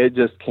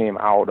just came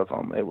out of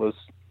him. It was,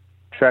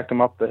 tracked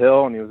him up the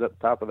hill, and he was at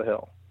the top of the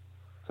hill.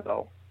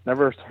 So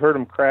never heard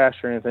him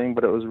crash or anything,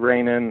 but it was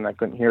raining, and I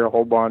couldn't hear a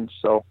whole bunch,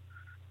 so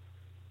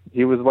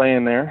he was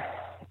laying there.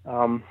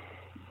 To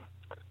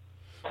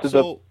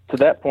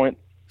that point.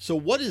 So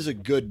what is a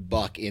good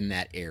buck in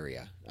that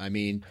area? I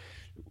mean,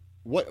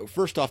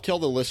 first off, tell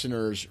the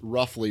listeners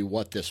roughly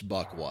what this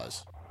buck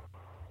was.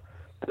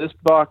 This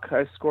buck,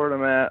 I scored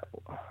him at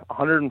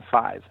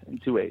 105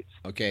 2/8.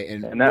 Okay.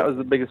 And that was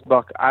the biggest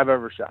buck I've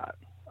ever shot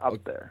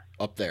up there.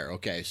 Up there.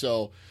 Okay.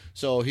 So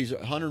he's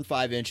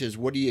 105 inches.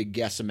 What do you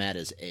guess him at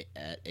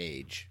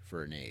age,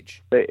 for an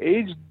age? They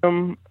aged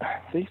him,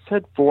 they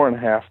said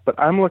 4.5, but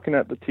I'm looking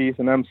at the teeth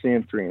and I'm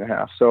seeing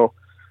 3.5. So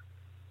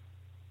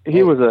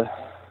he was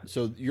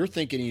So you're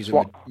thinking he's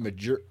a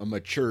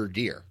mature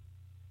deer.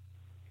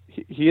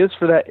 He is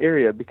for that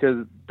area,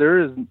 because there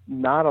is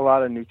not a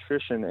lot of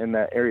nutrition in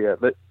that area.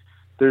 But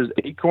there's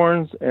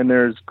acorns and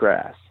there's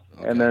grass,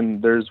 okay, and then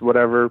there's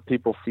whatever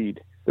people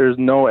feed. There's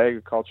no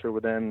agriculture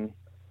within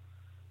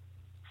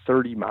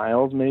 30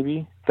 miles,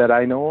 maybe, that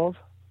I know of.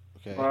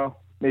 Okay. Well,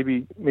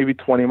 maybe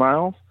 20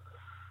 miles.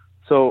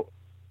 So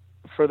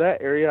for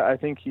that area, I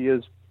think he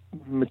is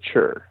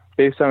mature.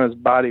 Based on his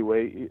body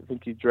weight, I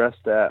think he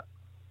dressed around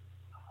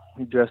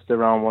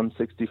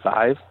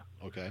 165.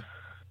 Okay.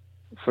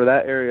 For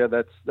that area,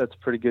 that's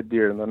pretty good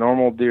deer. And the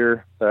normal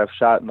deer that I've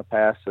shot in the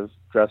past have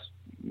dressed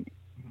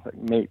like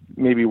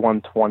maybe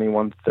 120,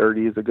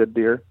 130 is a good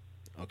deer.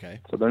 Okay.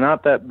 So they're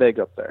not that big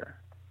up there.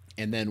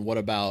 And then what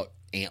about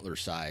antler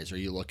size? Are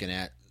you looking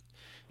at,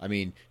 I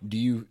mean, do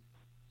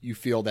you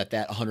feel that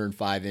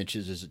 105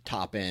 inches is a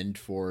top end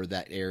for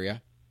that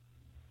area?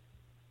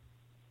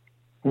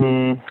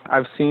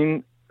 I've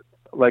seen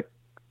like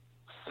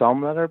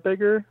some that are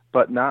bigger,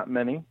 but not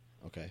many.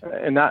 Okay.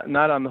 And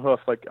not on the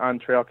hoof, like on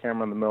trail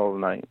camera in the middle of the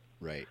night.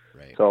 Right.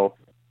 So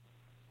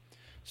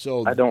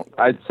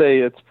I'd say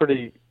it's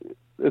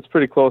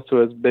pretty close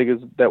to as big as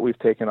that we've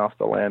taken off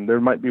the land. There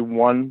might be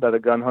one that a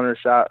gun hunter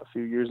shot a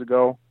few years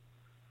ago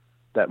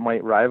that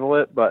might rival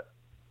it, but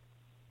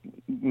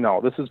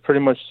no, this is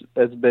pretty much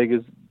as big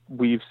as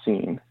we've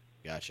seen.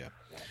 Gotcha.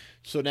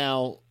 So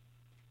now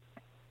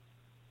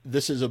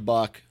this is a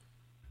buck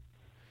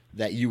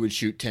that you would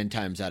shoot 10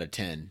 times out of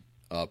 10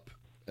 up.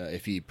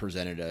 If he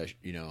presented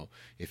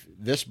if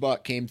this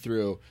buck came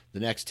through the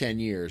next 10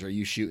 years, are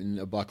you shooting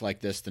a buck like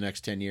this the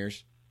next 10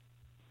 years?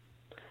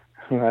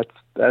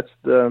 That's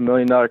the $1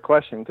 million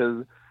question,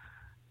 because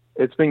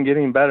it's been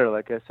getting better,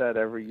 like I said,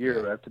 every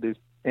year after these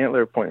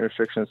antler point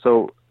restrictions.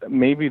 So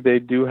maybe they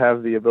do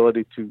have the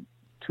ability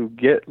to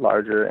get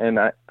larger, and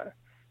I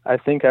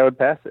think I would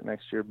pass it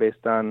next year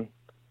based on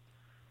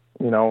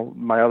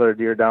my other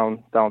deer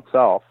down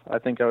south. I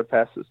think I would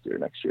pass this deer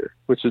next year,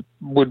 which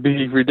would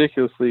be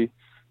ridiculously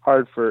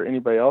hard for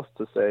anybody else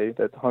to say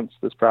that hunts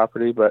this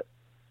property, but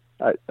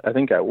I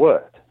think I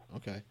would.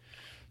 Okay.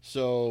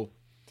 So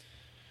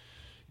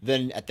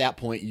then at that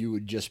point you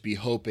would just be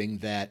hoping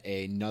that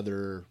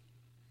another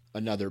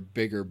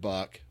bigger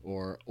buck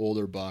or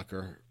older buck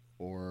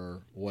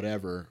or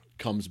whatever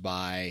comes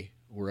by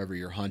wherever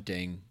you're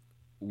hunting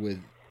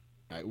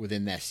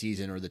within that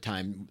season or the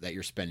time that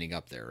you're spending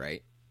up there,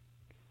 right?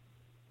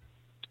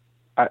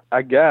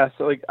 I guess.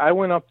 Like, I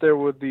went up there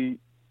with the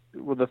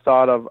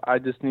thought of, I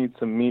just need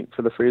some meat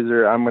for the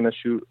freezer. I'm going to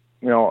shoot,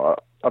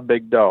 a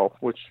big doe,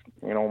 which,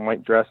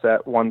 might dress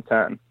at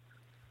 110.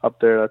 Up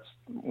there, that's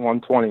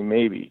 120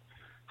 maybe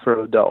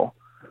for a doe.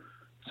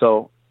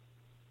 So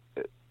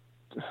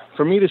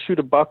for me to shoot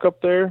a buck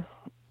up there,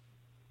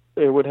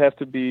 it would have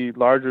to be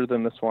larger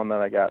than this one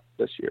that I got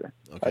this year,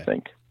 okay. I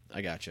think.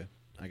 I gotcha.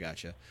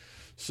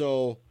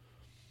 So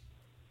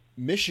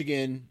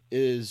Michigan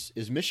is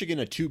Michigan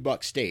a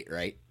 2-buck state,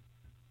 right?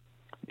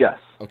 Yes.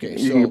 Okay.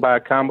 You can buy a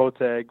combo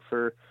tag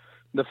for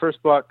the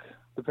first buck,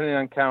 depending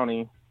on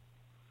county,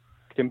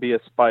 can be a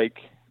spike.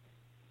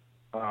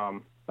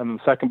 And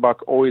the second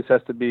buck always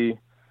has to be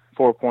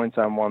 4 points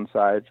on one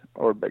side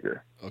or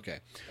bigger. Okay.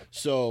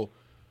 So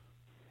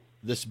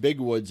this big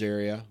woods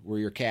area where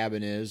your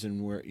cabin is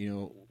and where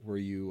you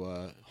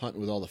hunt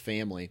with all the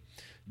family,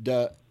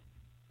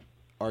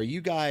 are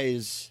you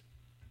guys,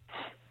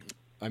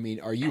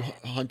 are you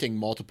hunting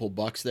multiple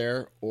bucks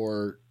there,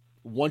 or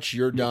once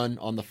you're done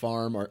on the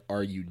farm,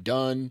 are you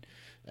done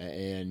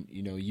and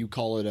you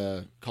call it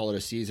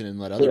a season and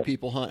let other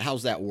people hunt?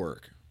 How's that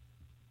work?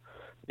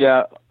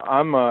 Yeah,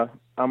 I'm a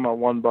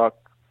 1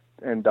 buck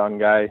and done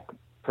guy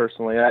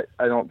personally.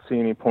 I don't see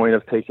any point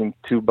of taking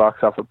 2 bucks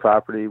off a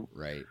property.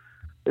 Right.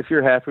 If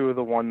you're happy with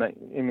the one that,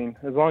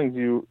 as long as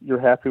you're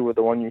happy with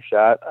the one you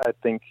shot, I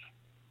think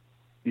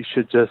you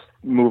should just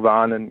move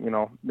on and,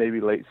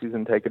 maybe late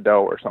season take a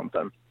doe or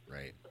something.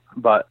 Right.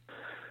 But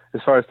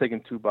as far as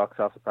taking 2 bucks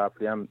off the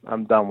property,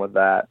 I'm done with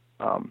that.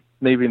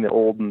 maybe in the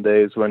olden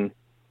days when,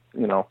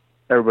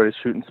 everybody's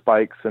shooting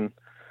spikes. And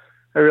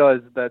I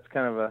realize that's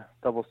kind of a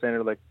double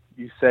standard. Like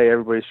you say,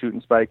 everybody's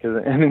shooting spikes, and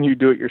then you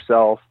do it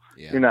yourself.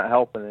 Yeah. You're not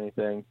helping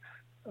anything.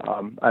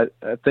 I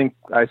think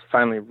I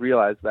finally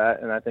realized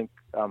that, and I think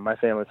my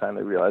family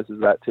finally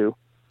realizes that too.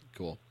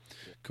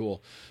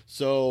 Cool.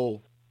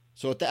 So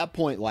at that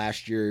point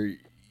last year,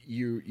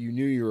 you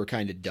knew you were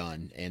kind of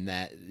done, and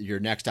that your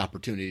next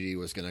opportunity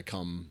was going to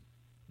come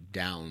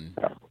down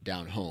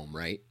home,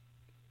 right?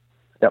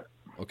 Yep.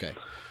 Okay.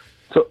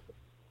 So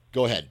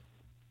go ahead.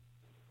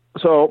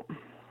 So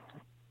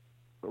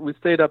we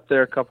stayed up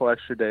there a couple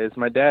extra days.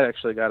 My dad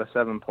actually got a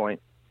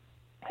 7-point,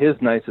 his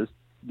nicest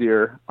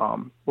deer,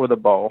 with a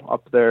bow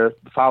up there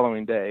the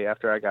following day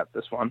after I got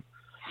this one.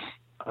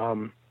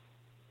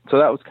 So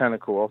that was kind of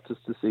cool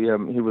just to see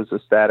him. He was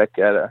ecstatic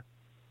at a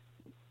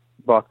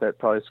buck that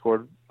probably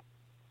scored,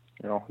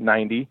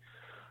 90,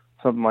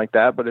 something like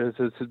that. But it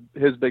was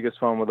his biggest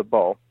fun with a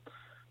bow.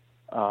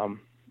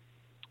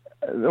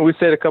 We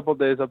stayed a couple of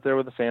days up there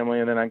with the family,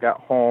 and then I got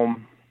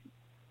home.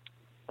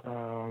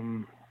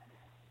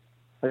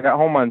 I got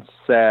home on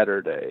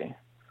Saturday,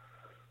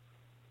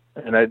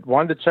 and I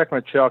wanted to check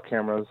my trail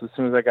cameras as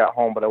soon as I got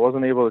home, but I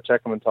wasn't able to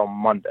check them until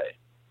Monday.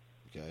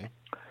 Okay.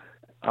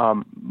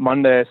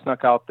 Monday I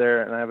snuck out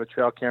there, and I have a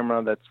trail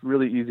camera that's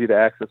really easy to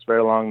access right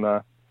along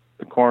the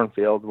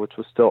cornfield, which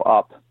was still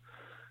up.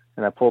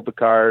 And I pulled the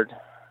card,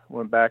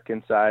 went back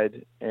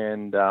inside,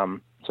 and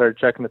started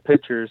checking the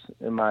pictures,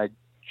 and my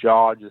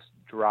jaw just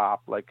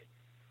dropped. Like,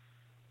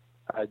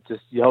 I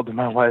just yelled to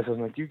my wife. I was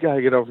like, "You got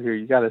to get over here.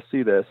 You got to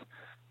see this."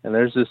 And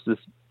there's just this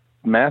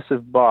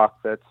massive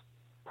buck that's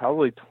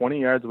probably 20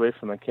 yards away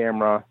from the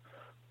camera,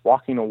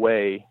 walking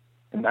away.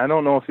 And I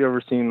don't know if you've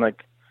ever seen,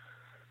 like,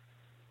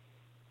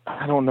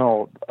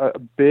 a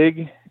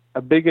big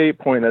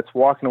 8-point that's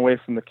walking away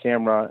from the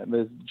camera. And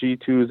the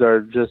G2s are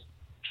just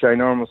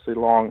ginormously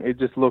long. It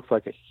just looks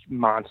like a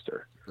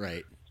monster.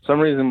 Right. For some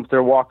reason, if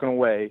they're walking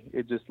away,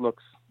 it just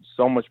looks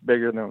so much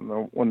bigger than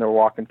when they're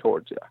walking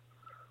towards you.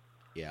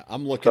 Yeah,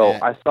 I'm looking So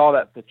at. I saw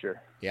that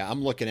picture. Yeah,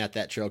 I'm looking at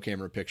that trail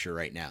camera picture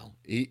right now.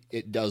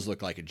 It does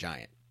look like a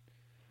giant.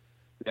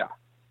 Yeah,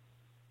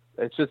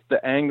 it's just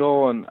the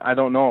angle, and I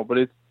don't know, but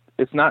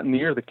it's not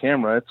near the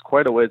camera. It's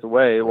quite a ways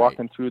away,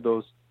 walking through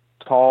those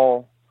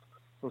tall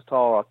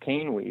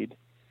caneweed,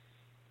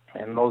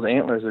 and those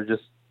antlers are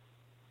just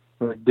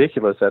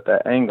ridiculous at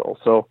that angle.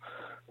 So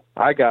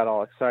I got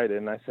all excited,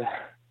 and I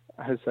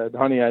said,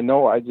 "Honey, I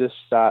know I just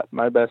shot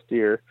my best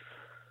deer,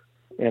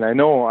 and I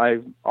know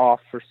I'm off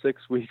for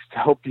 6 weeks to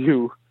help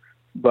you,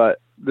 but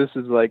this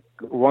is like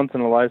once in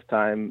a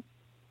lifetime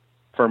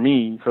for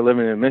me, for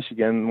living in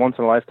Michigan, once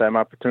in a lifetime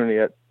opportunity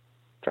at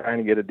trying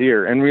to get a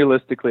deer." And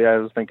realistically, I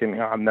was thinking,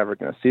 I'm never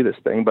going to see this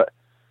thing, but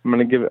I'm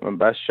going to give it my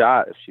best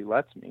shot if she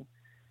lets me.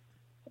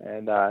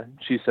 And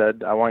she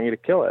said, "I want you to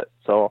kill it."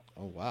 So,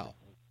 oh wow,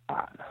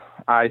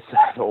 I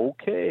said,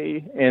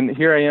 okay. And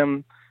here I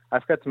am. I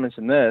forgot to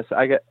mention this.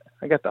 I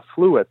got the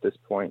flu at this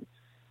point,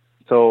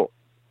 so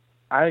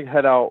I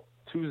head out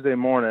Tuesday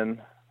morning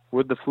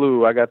with the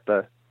flu. I got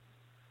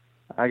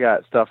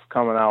stuff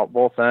coming out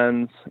both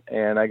ends,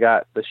 and I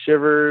got the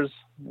shivers,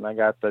 and I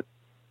got the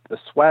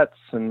sweats,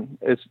 and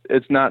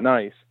it's not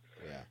nice.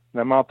 Yeah.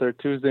 And I'm out there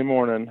Tuesday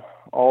morning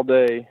all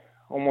day,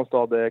 almost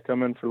all day. I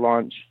come in for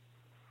lunch,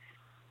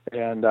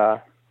 and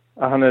I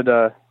hunted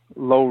a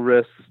low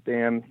risk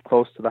stand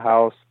close to the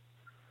house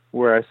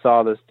where I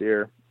saw this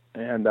deer,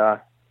 and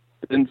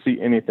didn't see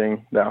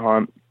anything that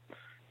hunt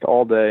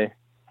all day.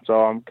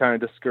 So I'm kind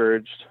of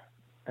discouraged,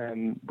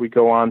 and we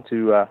go on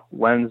to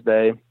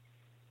Wednesday.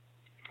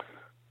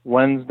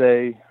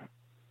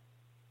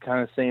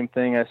 Kind of same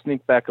thing. I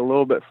sneak back a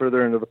little bit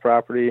further into the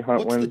property,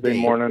 hunt Wednesday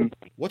morning.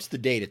 What's the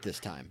date at this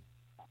time?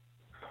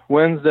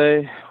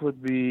 Wednesday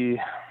would be,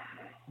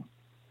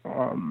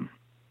 that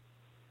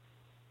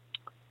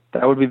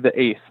would be the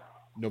 8th.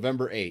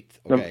 November 8th.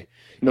 Okay.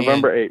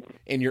 November 8th.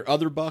 And your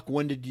other buck,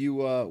 when did you,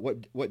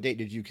 what date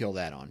did you kill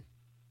that on?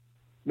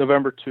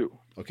 November 2.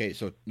 Okay.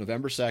 So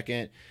November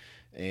 2nd,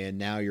 and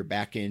now you're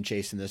back in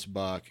chasing this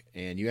buck,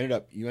 and you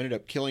ended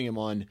up killing him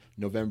on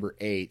November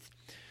 8th.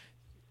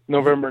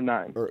 November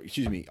 9th. Or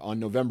excuse me, on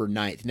November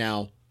 9th.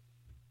 Now,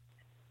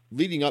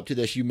 leading up to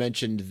this, you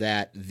mentioned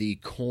that the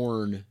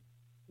corn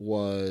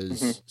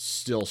was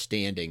still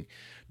standing.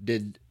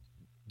 Did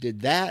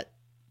that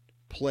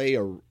play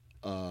a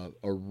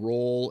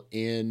role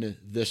in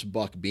this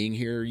buck being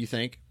here, you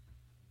think?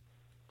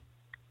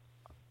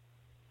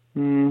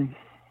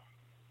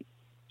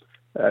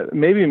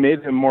 Maybe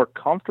made him more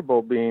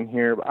comfortable being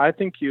here, but I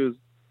think he was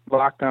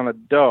locked on a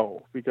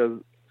doe, because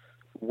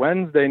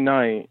Wednesday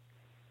night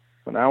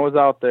when I was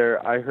out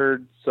there, I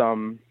heard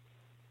some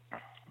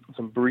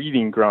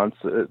breeding grunts.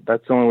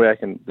 That's the only way I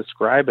can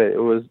describe it. It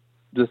was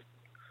just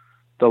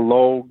the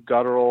low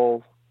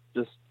guttural,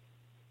 just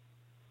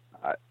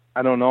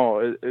I don't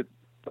know, it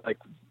like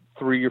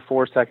 3 or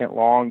 4 second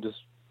long, just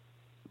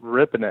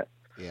ripping it.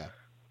 Yeah.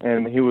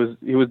 And he was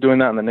doing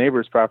that on the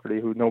neighbor's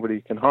property who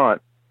nobody can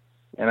hunt.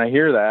 And I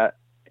hear that,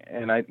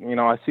 and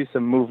I see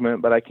some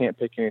movement, but I can't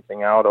pick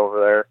anything out over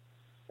there.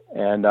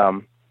 And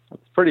I'm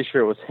pretty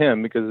sure it was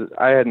him because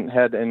I hadn't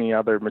had any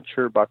other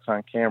mature bucks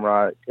on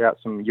camera. I got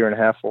some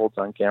 1.5-year-olds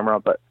on camera,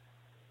 but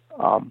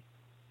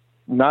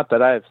not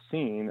that I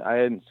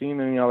hadn't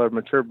seen any other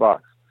mature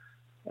bucks.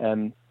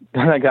 And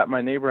then I got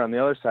my neighbor on the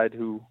other side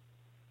who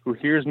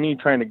hears me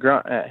trying to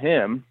grunt at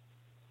him,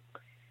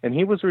 and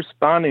he was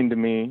responding to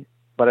me,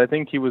 but I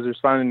think he was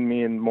responding to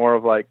me in more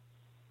of like,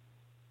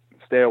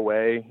 stay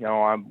away,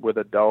 I'm with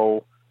a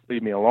doe,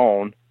 leave me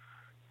alone.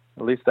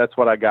 At least that's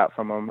what I got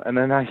from him. And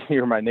then I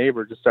hear my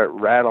neighbor just start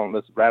rattling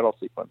this rattle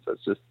sequence.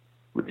 That's just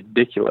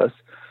ridiculous,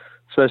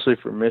 especially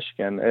for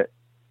Michigan.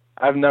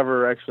 I've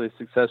never actually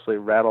successfully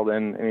rattled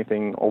in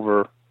anything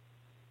over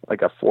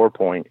like a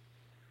 4-point.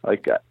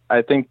 Like,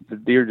 I think the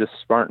deer just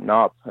smarten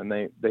up, and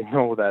they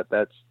know that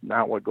that's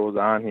not what goes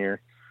on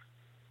here.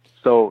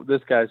 So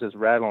this guy's just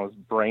rattling his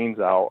brains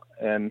out,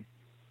 and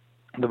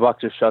the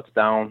buck just shuts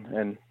down,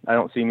 and I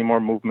don't see any more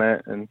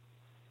movement, and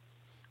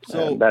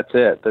that's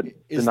it. The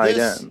night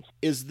ends.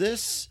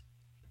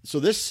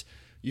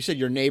 You said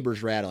your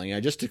neighbor's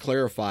rattling. Just to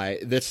clarify,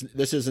 this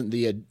isn't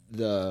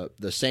the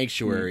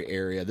sanctuary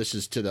area. This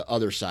is to the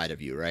other side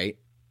of you, right?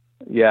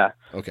 Yeah.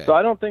 Okay. So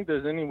I don't think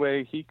there's any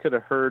way he could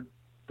have heard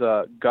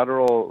the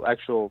guttural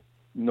actual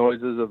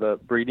noises of the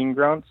breeding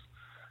grunts.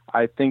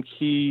 I think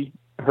he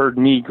heard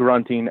me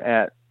grunting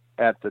at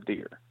the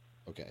deer.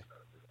 Okay.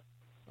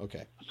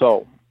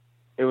 So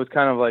it was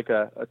kind of like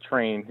a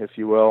train, if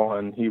you will,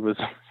 and he was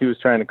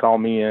trying to call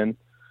me in.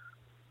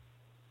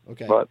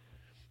 Okay. But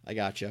I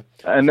gotcha.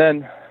 And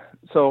then,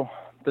 so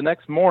the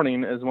next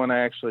morning is when I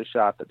actually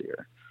shot the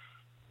deer,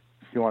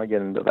 if you want to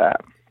get into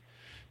that.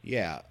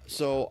 Yeah.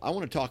 So I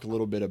want to talk a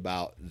little bit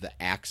about the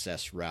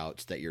access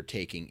routes that you're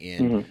taking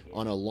in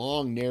on a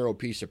long, narrow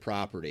piece of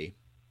property.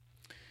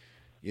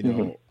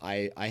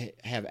 I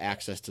have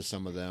access to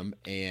some of them,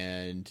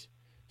 and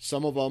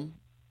some of them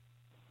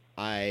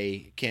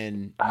I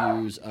can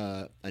use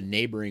a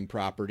neighboring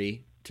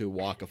property to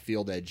walk a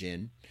field edge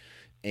in,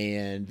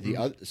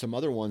 and some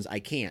other ones I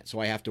can't, so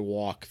I have to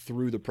walk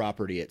through the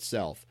property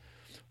itself.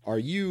 Are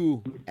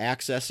you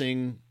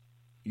accessing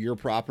your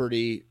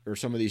property or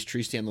some of these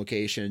tree stand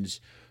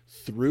locations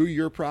through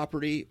your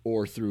property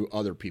or through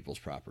other people's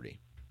property?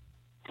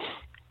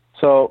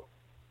 So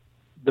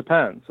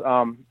depends.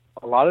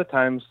 A lot of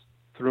times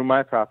through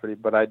my property,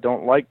 but I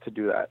don't like to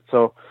do that.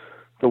 So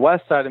the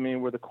west side of me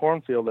where the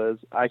cornfield is,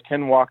 I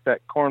can walk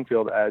that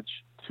cornfield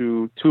edge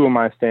to 2 of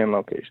my stand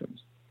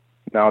locations.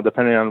 Now,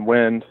 depending on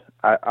wind,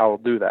 I will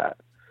do that.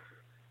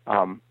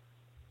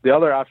 The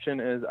other option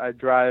is I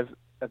drive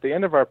at the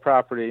end of our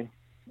property.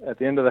 At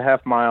the end of the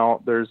half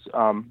mile, there's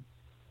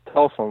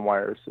telephone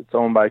wires. It's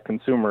owned by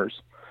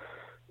consumers.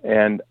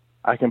 And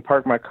I can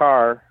park my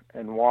car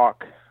and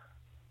walk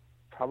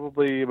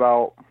probably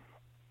about,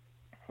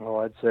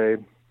 I'd say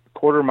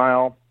 1/4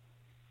 mile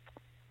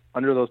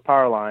under those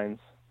power lines,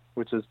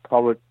 which is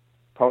public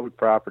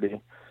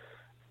property,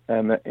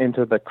 and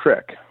into the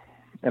creek.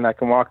 And I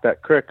can walk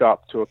that creek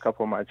up to a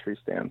couple of my tree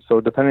stands.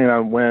 So depending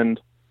on wind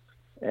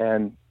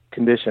and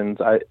conditions,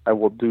 I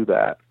will do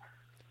that.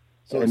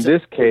 So in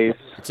this case,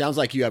 it sounds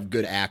like you have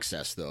good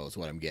access, though, is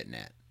what I'm getting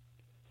at.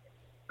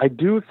 I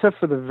do, except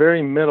for the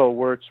very middle,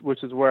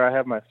 which is where I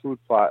have my food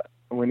plot,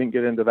 and we didn't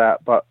get into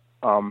that. But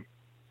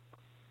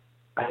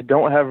I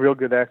don't have real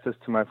good access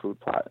to my food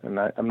plot, and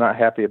I'm not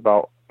happy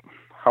about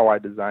how I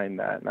designed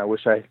that. And I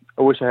wish I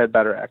had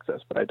better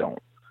access, but I don't.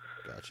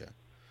 Gotcha.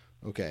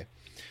 Okay,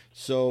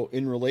 so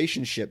in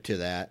relationship to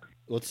that,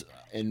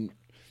 and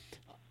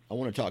I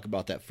want to talk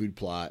about that food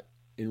plot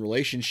in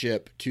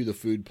relationship to the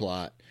food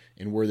plot.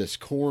 And where this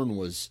corn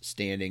was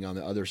standing on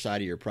the other side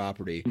of your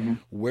property,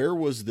 where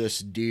was this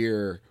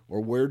deer,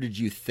 or where did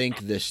you think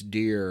this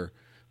deer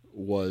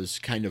was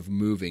kind of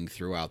moving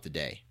throughout the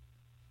day?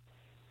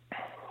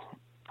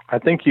 I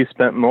think he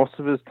spent most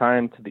of his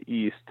time to the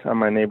east on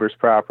my neighbor's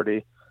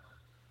property,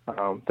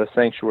 the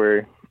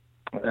sanctuary,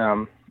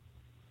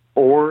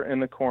 or in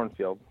the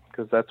cornfield,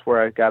 because that's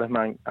where I got him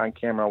on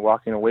camera,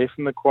 walking away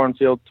from the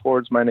cornfield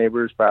towards my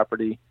neighbor's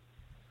property.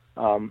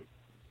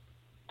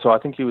 So I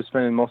think he was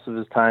spending most of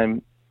his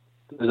time.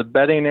 There's a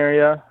bedding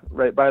area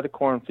right by the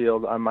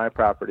cornfield on my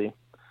property,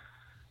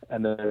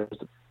 and there's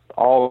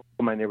all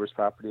of my neighbor's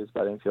property is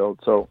bedding field.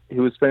 So he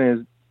was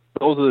spending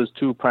those are his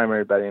 2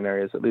 primary bedding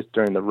areas, at least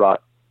during the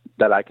rut,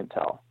 that I can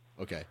tell.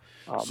 Okay,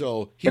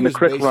 so and the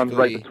creek runs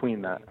right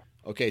between that.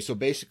 Okay, so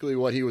basically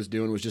what he was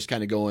doing was just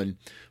kind of going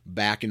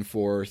back and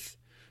forth,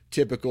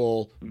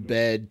 typical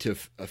bed to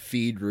a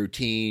feed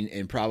routine,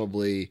 and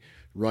probably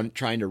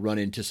trying to run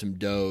into some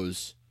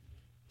does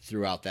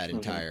throughout that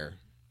entire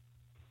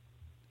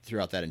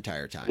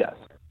time. Yes.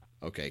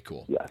 Okay,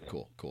 cool. Yes.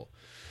 Cool.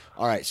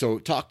 All right, so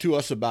talk to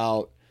us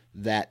about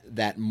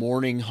that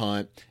morning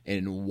hunt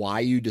and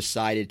why you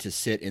decided to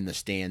sit in the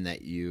stand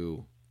that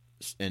you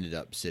ended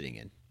up sitting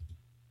in.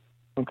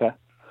 Okay.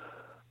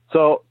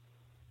 So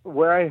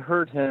where I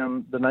heard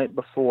him the night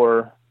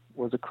before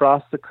was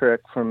across the creek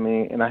from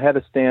me, and I had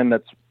a stand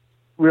that's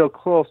real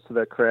close to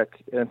the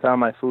creek, and it's on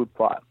my food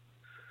plot.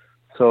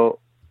 So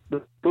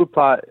the food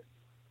plot,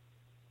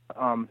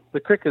 the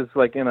creek is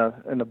like in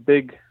a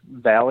big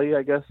valley,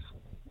 I guess,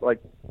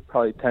 like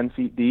probably 10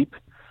 feet deep,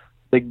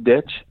 big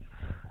ditch.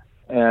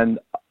 And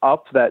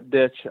up that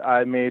ditch,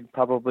 I made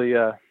probably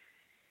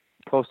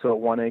close to a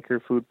 1 acre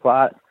food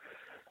plot.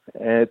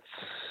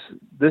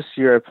 This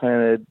year I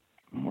planted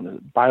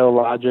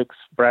Biologics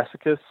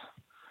brassicus,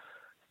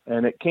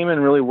 and it came in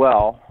really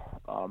well.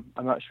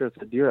 I'm not sure if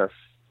the deer are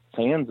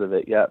fans of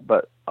it yet,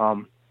 but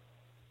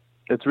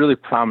it's really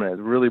prominent,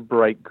 really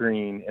bright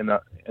green,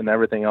 and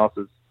everything else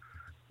is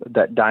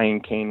that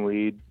dying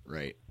caneweed,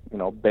 right?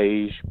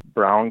 Beige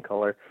brown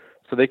color,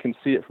 so they can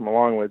see it from a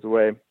long ways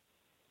away.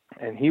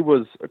 And he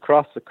was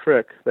across the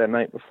creek that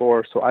night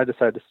before, so I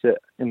decided to sit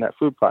in that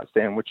food plot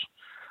stand, which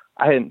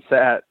I hadn't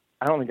sat.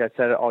 I don't think I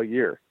sat it all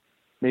year.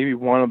 Maybe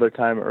one other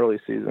time early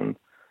season.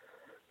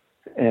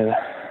 And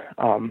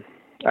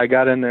I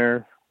got in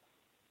there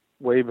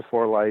way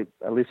before light,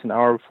 at least an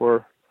hour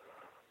before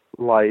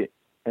light,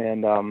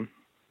 and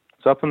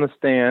it's up in the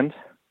stand,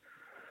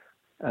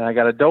 and I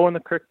got a doe in the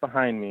creek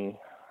behind me,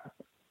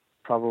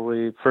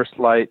 probably first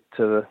light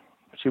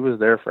she was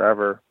there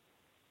forever,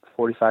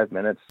 45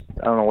 minutes.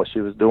 I don't know what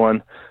she was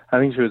doing. I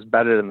think she was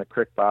bedded in the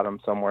creek bottom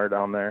somewhere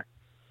down there.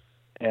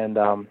 And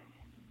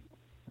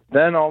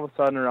then all of a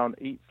sudden around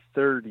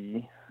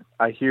 8:30,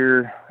 I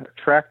hear a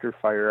tractor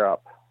fire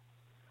up.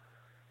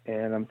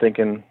 And I'm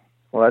thinking,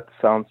 well, that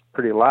sounds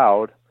pretty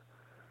loud.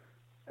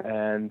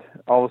 And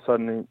all of a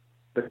sudden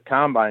the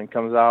combine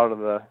comes out of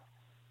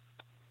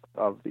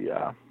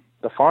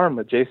the farm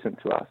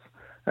adjacent to us.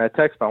 And I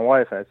text my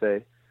wife and I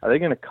say, are they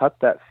going to cut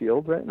that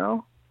field right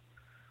now?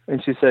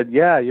 And she said,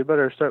 yeah, you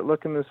better start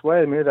looking this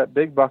way. Maybe that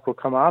big buck will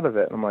come out of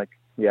it. And I'm like,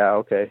 yeah,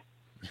 okay.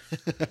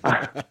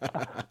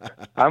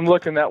 I'm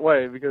looking that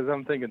way because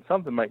I'm thinking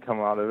something might come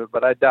out of it,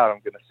 but I doubt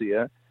I'm going to see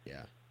it.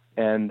 Yeah.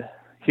 And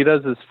he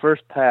does his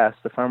first pass.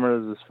 The farmer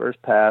does his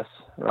first pass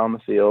around the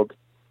field,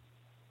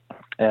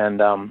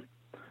 and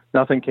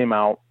nothing came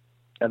out.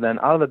 And then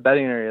out of the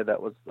bedding area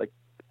that was like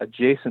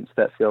adjacent to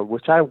that field,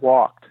 which I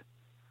walked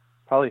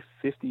probably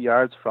 50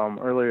 yards from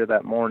earlier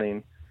that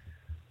morning,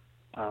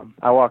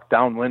 I walked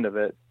downwind of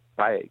it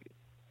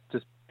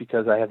just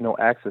because I have no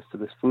access to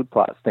this food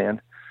plot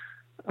stand.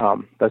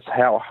 That's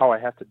how I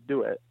have to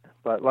do it.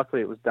 But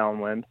luckily it was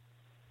downwind,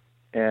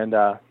 and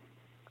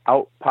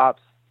out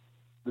pops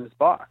this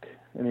buck,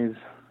 and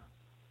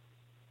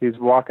he's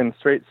walking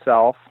straight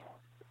south,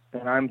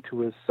 and I'm to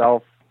his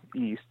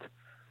southeast.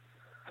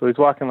 So he's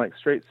walking like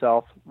straight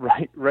south,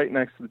 right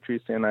next to the tree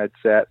stand I had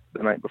sat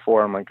the night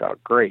before. I'm like, oh,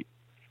 great.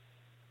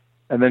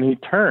 And then he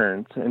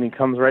turns and he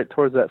comes right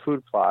towards that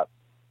food plot.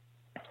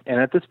 And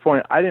at this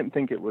point, I didn't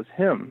think it was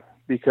him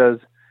because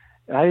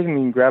I didn't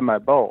even grab my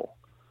bow,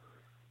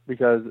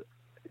 because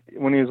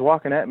when he was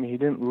walking at me, he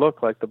didn't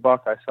look like the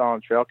buck I saw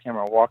on trail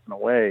camera walking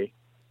away.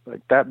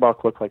 Like that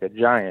buck looked like a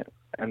giant.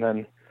 And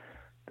then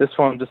this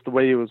one, just the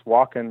way he was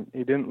walking,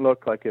 he didn't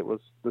look like it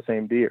was the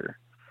same deer.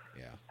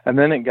 Yeah. And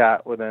then it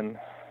got within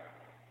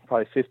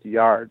probably 50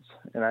 yards,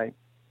 and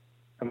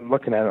I'm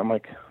looking at it. I'm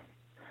like,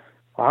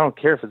 well, I don't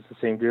care if it's the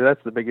same deer.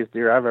 That's the biggest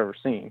deer I've ever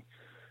seen.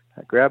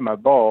 I grabbed my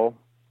bow,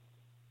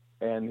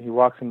 and he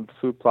walks into the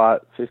food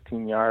plot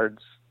 15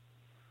 yards,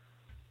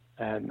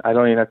 and I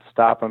don't even have to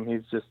stop him.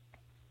 He's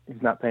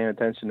not paying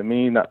attention to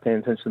me, not paying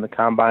attention to the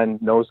combine,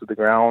 nose to the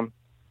ground.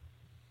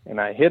 And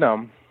I hit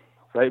him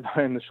right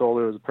behind the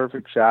shoulder. It was a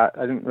perfect shot.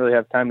 I didn't really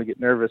have time to get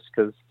nervous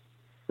because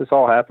this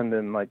all happened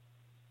in by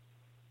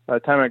the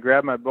time I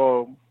grabbed my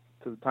bow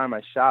to the time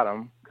I shot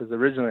him, because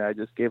originally I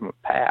just gave him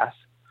a pass,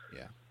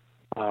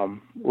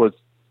 was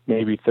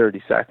maybe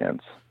 30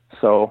 seconds.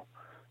 So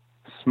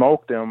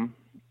smoked him.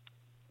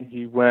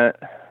 He ran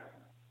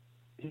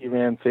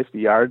 50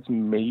 yards,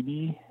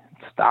 maybe,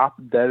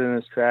 stopped dead in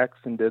his tracks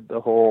and did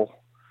the whole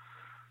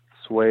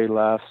sway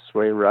left,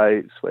 sway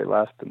right, sway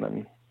left, and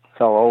then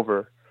fell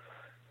over.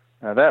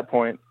 And at that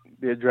point,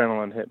 the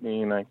adrenaline hit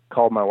me, and I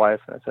called my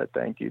wife and I said,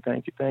 thank you.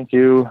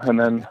 And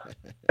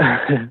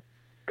then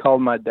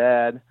called my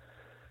dad.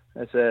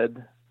 I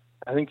said,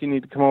 I think you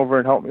need to come over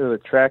and help me with a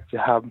track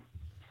job.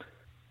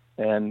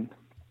 And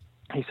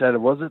he said,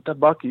 was it the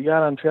buck you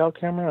got on trail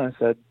camera? And I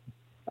said,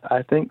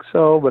 I think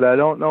so, but I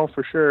don't know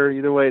for sure.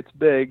 Either way, it's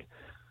big.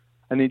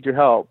 I need your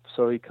help.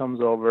 So he comes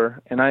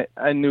over, and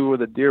I knew where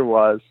the deer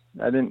was.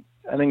 I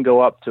didn't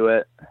go up to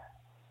it.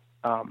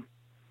 I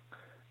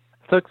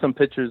took some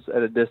pictures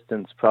at a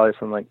distance, probably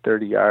from like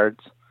 30 yards,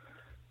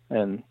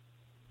 and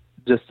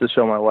just to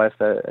show my wife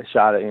that I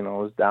shot it, it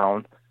was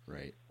down.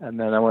 Right. And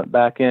then I went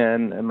back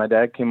in, and my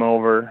dad came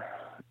over,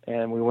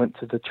 and we went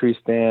to the tree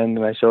stand,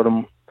 and I showed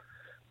him,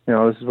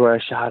 this is where I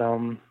shot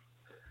him.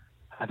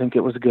 I think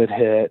it was a good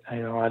hit. I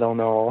don't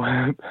know.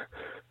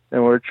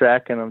 And we're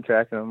tracking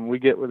him. We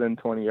get within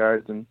 20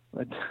 yards, and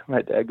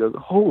my dad goes,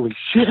 holy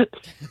shit.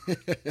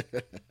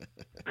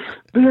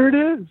 There it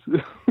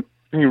is.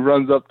 He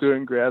runs up to it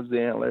and grabs the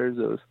antlers.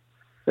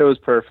 It was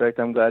perfect.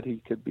 I'm glad he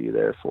could be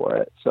there for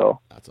it. So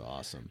that's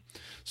awesome.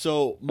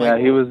 So Mike,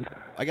 he was.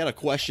 I got a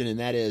question, and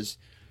that is,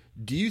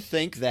 do you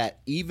think that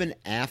even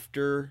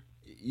after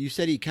you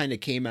said he kind of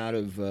came out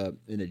of an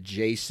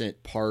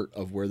adjacent part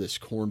of where this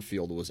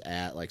cornfield was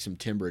at, like some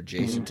timber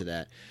adjacent to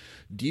that.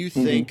 Do you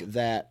think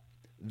that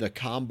the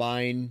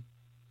combine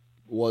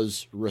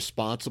was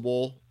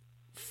responsible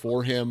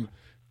for him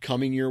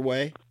coming your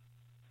way?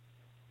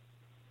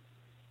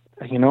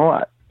 You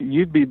know,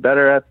 you'd be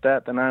better at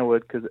that than I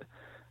would, because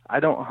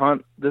I don't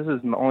hunt. This is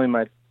only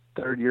my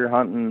third year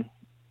hunting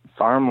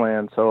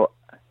farmland, so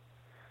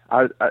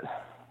how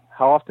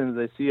often do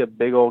they see a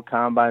big old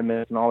combine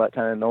making all that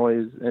kind of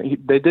noise? And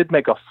they did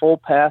make a full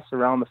pass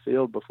around the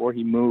field before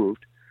he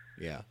moved.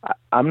 Yeah.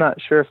 I'm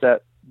not sure if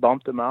that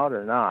bumped him out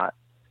or not.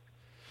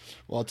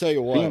 Well, I'll tell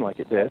you what. Seemed like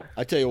it did.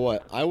 I tell you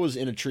what. I was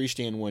in a tree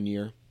stand one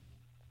year,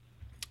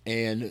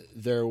 and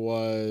there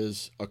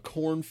was a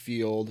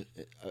cornfield.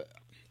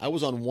 I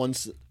was on one.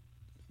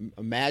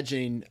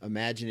 Imagining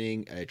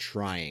a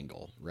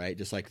triangle, right?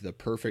 Just like the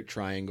perfect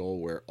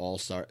triangle where all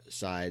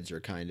sides are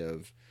kind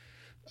of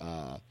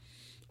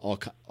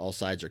all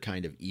sides are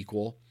kind of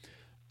equal.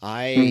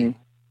 I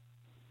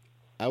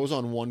was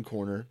on one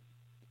corner,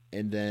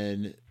 and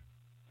then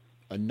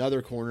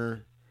another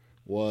corner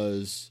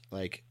was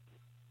like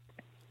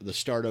the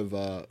start of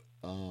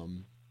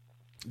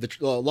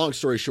long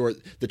story short,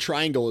 the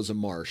triangle is a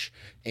marsh,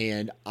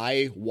 and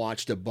I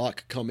watched a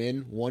buck come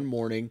in one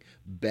morning,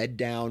 bed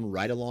down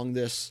right along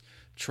this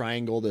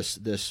triangle,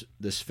 this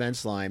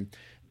fence line.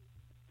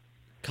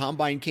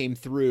 Combine came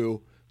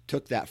through,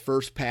 took that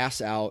first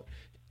pass out,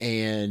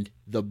 and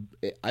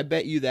I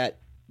bet you that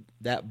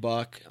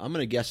buck, I'm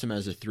going to guess him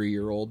as a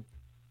 3-year-old,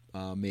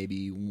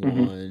 maybe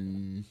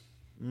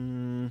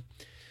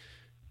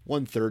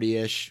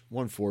 130-ish,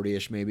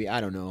 140-ish maybe, I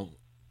don't know.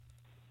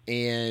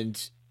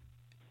 And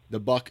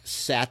the buck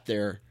sat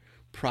there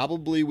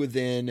probably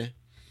within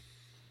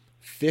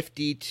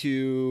 50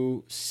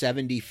 to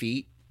 70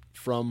 feet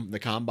from the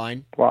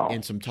combine. Wow.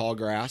 And some tall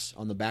grass,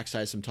 on the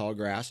backside, some tall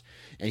grass.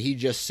 And he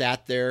just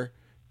sat there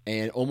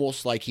and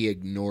almost like he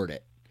ignored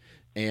it.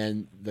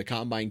 And the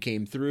combine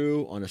came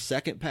through on a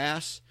second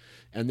pass.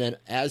 And then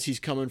as he's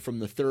coming from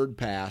the third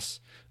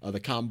pass, the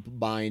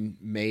combine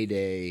made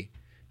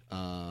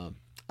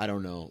I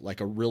don't know,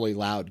 like a really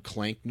loud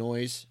clank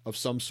noise of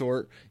some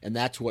sort, and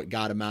that's what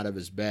got him out of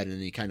his bed.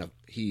 And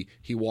he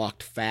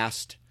walked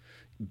fast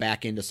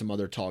back into some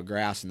other tall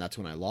grass, and that's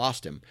when I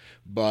lost him.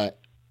 But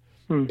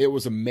it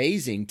was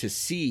amazing to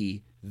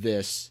see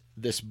this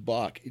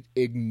buck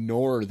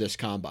ignore this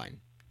combine.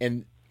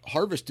 And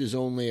harvest is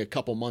only a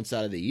couple months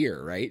out of the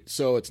year, right?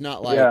 So it's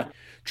not like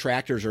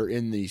tractors are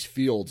in these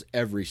fields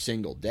every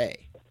single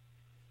day.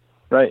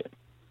 Right.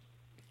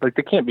 Like,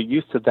 they can't be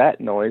used to that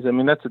noise. I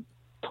mean, that's a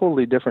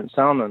totally different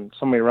sound than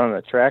somebody running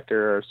a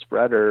tractor or a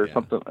spreader or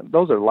something.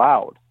 Those are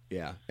loud.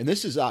 Yeah. And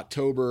this is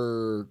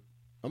October,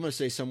 I'm going to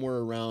say somewhere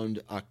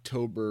around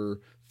October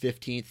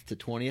 15th to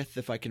 20th,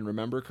 if I can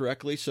remember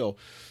correctly. So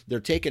they're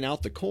taking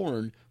out the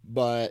corn,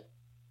 but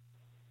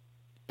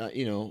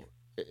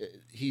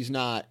he's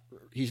not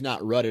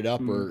rutted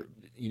up or,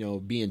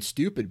 being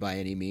stupid by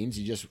any means.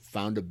 He just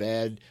found a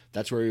bed.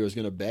 That's where he was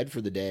going to bed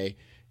for the day.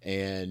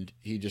 And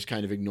he just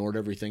kind of ignored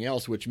everything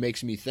else, which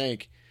makes me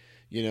think,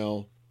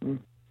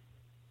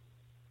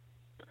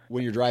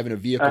 when you're driving a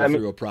vehicle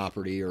through a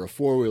property or a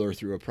four-wheeler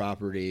through a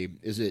property,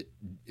 is it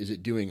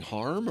doing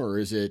harm, or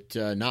is it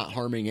not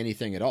harming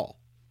anything at all?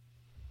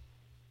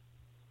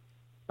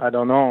 I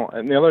don't know.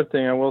 And the other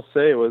thing I will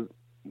say was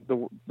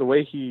the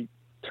way he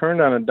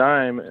turned on a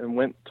dime and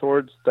went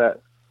towards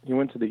that. He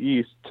went to the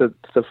east to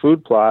the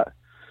food plot.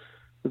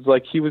 It was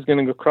like he was going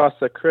to go across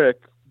the creek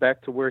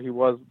back to where he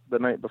was the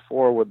night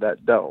before with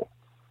that doe.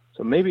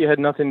 So maybe it had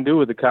nothing to do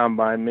with the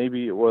combine.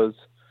 Maybe it was,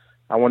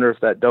 I wonder if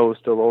that doe is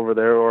still over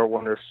there, or I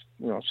wonder if,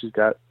 she's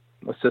got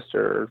a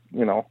sister,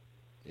 Yeah.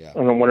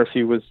 And I wonder if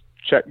he was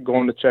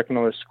going to check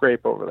another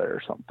scrape over there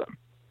or something.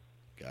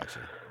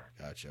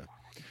 Gotcha.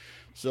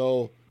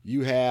 So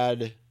you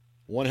had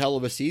one hell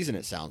of a season,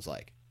 it sounds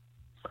like.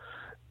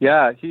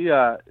 Yeah, he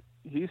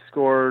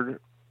scored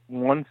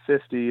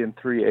 150 and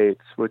 3/8,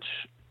 which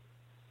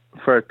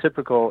for a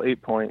typical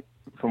 8-point,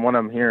 from what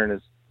I'm hearing,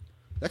 is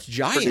that's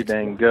giant. Pretty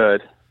dang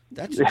good.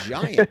 That's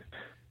giant.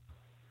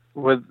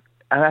 And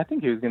I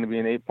think he was going to be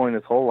an 8-point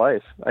his whole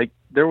life. Like,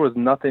 there was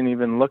nothing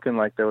even looking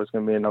like there was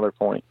going to be another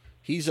point.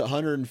 He's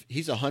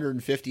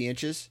 150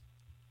 inches.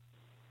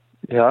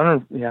 Yeah,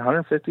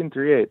 150 and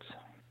 3/8.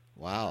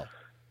 Wow,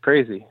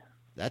 crazy.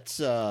 That's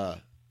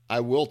I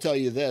will tell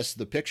you this: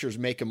 the pictures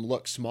make him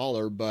look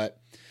smaller, but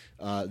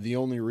the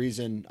only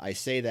reason I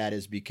say that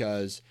is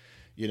because,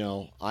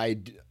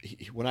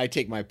 when I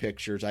take my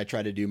pictures, I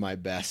try to do my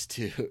best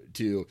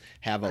to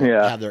have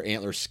their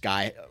antler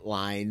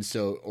skyline,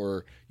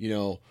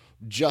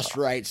 just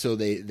right so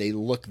they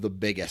look the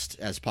biggest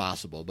as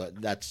possible.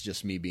 But that's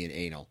just me being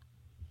anal.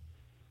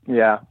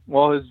 Yeah.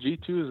 Well, his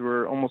G2s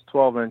were almost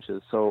 12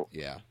 inches, so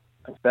yeah,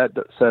 if that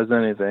says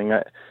anything.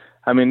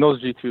 I mean,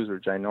 those G2s were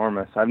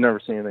ginormous. I've never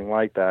seen anything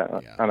like that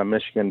on a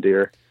Michigan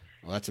deer.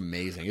 Well, that's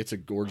amazing. It's a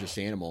gorgeous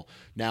animal.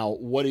 Now,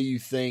 what do you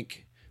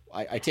think?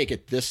 I take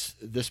it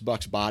this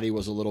buck's body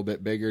was a little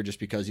bit bigger just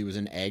because he was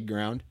in ag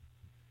ground?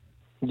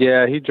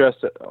 Yeah, he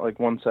dressed at like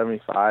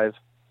 175,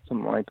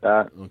 something like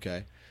that.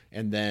 Okay.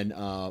 And then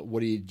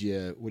what do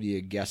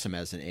you guess him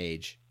as an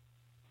age?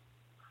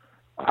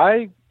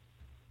 I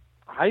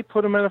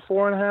put him at a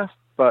 4.5,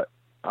 but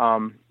I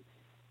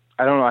don't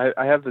know.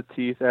 I have the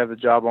teeth. I have the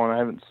jawbone. I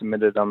haven't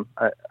submitted them.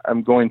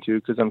 I'm going to,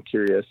 because I'm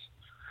curious.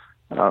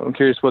 I'm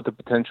curious what the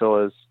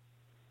potential is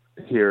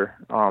here.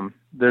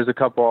 There's a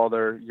couple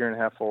other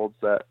 1.5-year-olds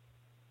that,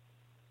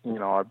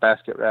 are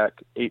basket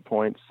rack 8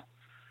 points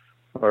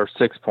or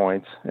 6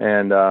 points.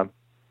 And I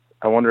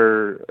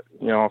wonder,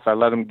 if I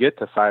let them get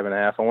to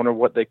 5.5, I wonder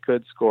what they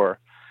could score.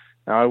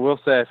 Now, I will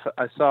say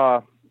I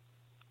saw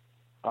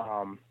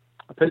a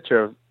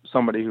picture of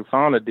somebody who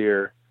found a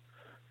deer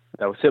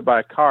that was hit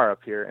by a car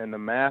up here, and the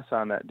mass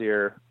on that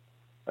deer,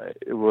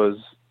 it was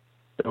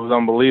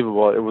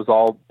unbelievable. It was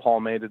all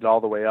palmated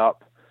all the way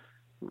up,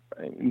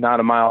 not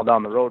a mile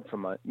down the road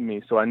from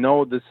me. So I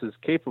know this is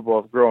capable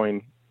of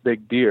growing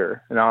big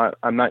deer. And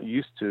I'm not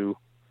used to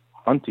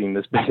hunting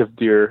this big of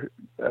deer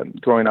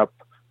growing up,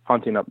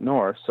 hunting up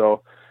north.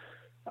 So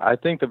I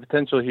think the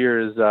potential here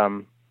is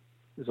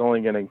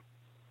only going to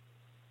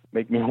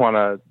make me want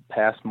to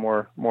pass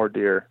more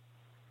deer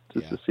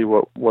just to see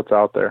what's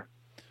out there,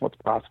 what's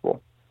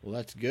possible. Well,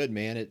 that's good,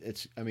 man.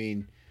 It's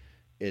and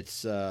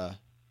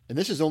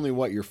this is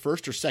only your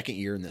first or second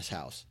year in this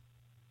house?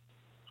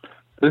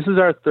 This is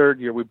our third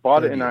year. We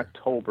bought it in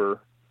October.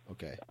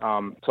 Okay.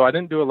 So I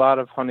didn't do a lot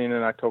of hunting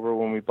in October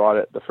when we bought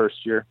it the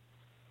first year,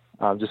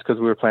 just because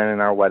we were planning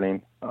our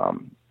wedding.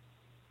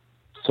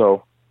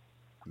 So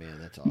man,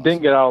 that's awesome.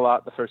 Didn't get out a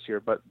lot the first year,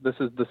 but this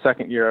is the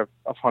second year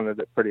I've hunted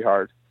it pretty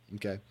hard.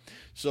 Okay.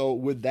 So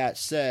with that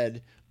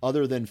said,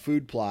 other than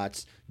food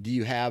plots, do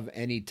you have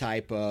any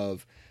type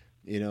of,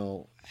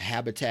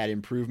 habitat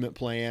improvement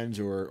plans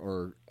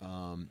or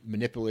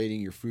manipulating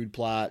your food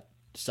plot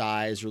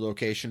size or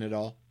location at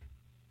all?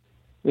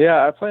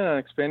 Yeah, I plan on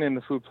expanding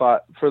the food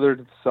plot further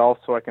to the south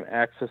so I can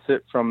access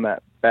it from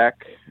that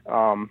back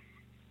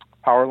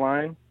power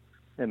line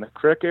in the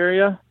creek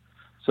area.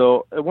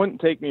 So it wouldn't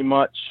take me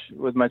much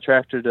with my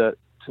tractor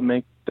to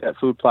make that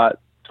food plot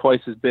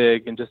twice as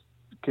big and just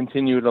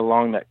continue it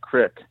along that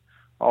creek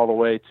all the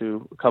way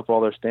to a couple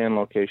other stand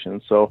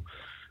locations. So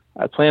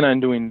I plan on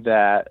doing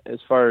that. As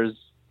far as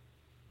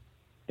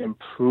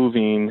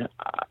improving,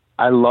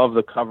 I love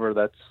the cover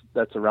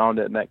that's around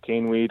it and that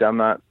cane weed. I'm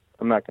not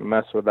going to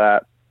mess with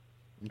that.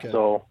 Okay.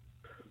 So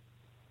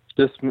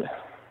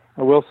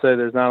I will say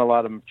there's not a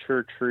lot of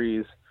mature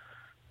trees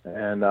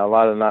and a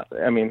lot of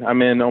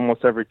I'm in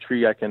almost every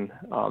tree I can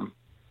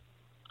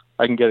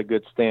get a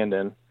good stand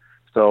in.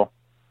 So,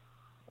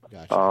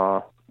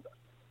 gotcha.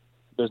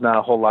 There's not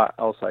a whole lot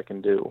else I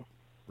can do.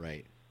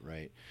 Right.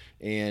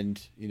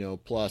 And,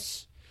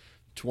 plus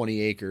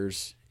 20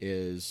 acres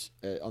is,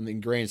 on the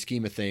grand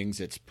scheme of things,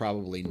 it's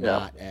probably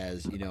not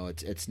as,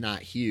 it's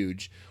not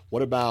huge.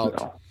 What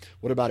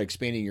about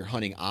expanding your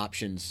hunting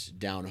options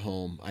down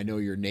home? I know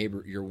your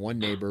one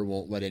neighbor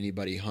won't let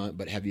anybody hunt,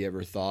 but have you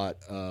ever thought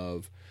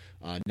of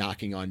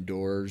knocking on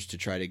doors to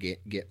try to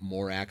get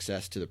more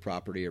access to the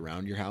property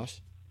around your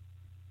house?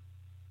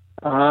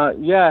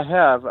 Yeah, I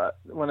have.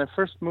 When I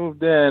first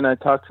moved in, I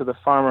talked to the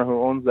farmer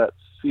who owns that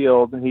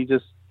field, and he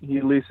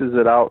leases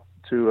it out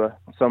to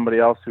somebody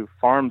else who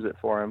farms it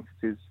for him.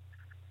 He's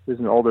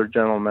an older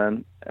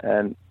gentleman,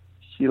 and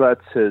he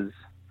lets his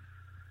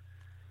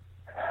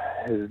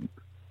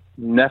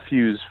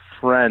nephew's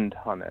friend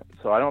hunt it.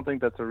 So I don't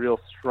think that's a real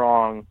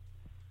strong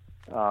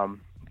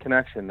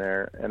connection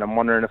there. And I'm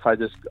wondering if I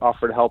just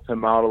offer to help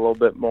him out a little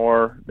bit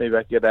more, maybe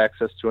I could get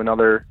access to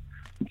another.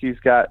 I think he's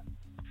got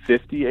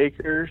 50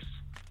 acres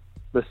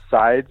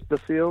besides the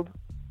field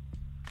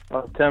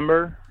of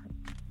timber,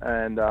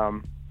 and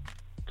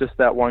just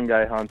that one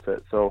guy hunts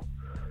it. So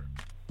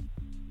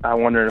I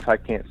wondered if I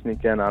can't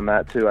sneak in on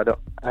that too. I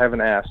haven't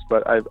asked,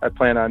 but I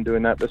plan on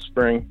doing that this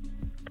spring.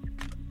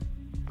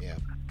 Yeah,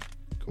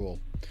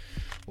 cool.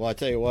 Well, I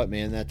tell you what,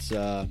 man, that's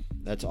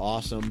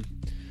awesome.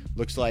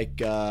 Looks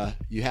like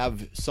you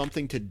have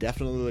something to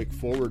definitely look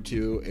forward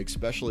to,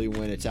 especially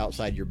when it's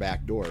outside your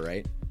back door,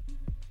 right?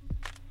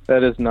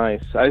 That is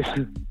nice. I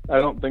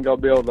don't think I'll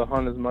be able to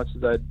hunt as much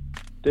as I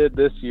did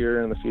this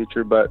year in the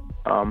future, but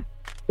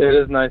it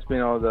is nice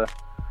being able to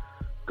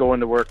go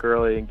into work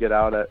early and get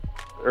out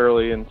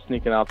early and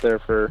sneaking out there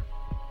for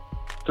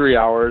 3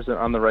 hours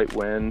on the right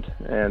wind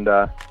and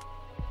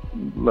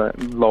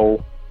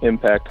low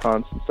impact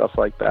hunts and stuff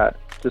like that,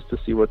 just to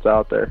see what's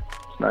out there.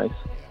 It's nice.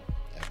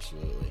 Yeah,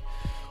 absolutely.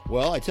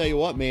 Well, I tell you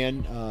what,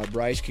 man,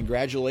 Bryce,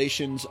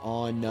 congratulations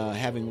on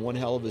having one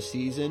hell of a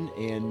season,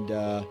 and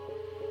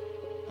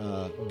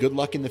good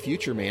luck in the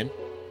future, man.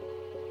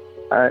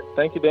 All right.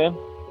 Thank you, Dan.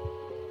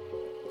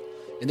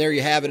 And there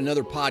you have it,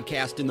 another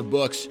podcast in the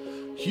books.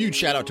 Huge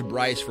shout out to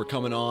Bryce for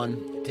coming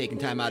on, taking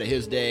time out of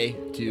his day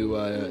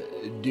to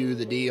do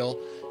the deal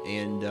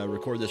and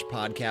record this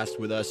podcast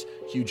with us.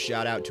 Huge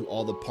shout out to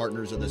all the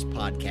partners of this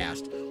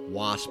podcast: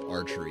 Wasp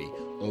Archery,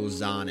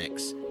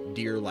 Ozonics,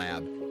 Deer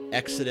Lab,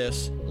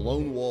 Exodus,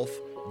 Lone Wolf,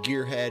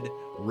 Gearhead,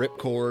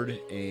 Ripcord,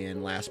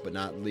 and last but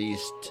not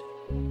least,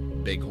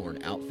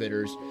 Bighorn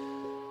Outfitters.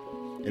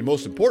 And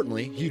most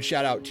importantly, huge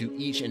shout out to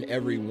each and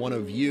every one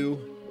of you.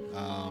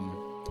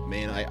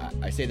 Man,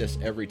 I say this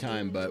every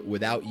time, but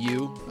without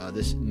you,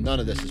 none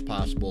of this is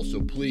possible. So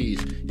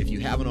please, if you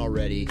haven't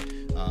already,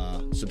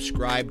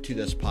 subscribe to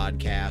this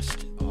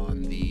podcast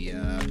on the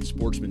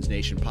Sportsman's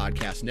Nation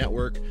Podcast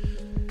Network.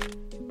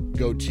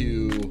 Go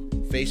to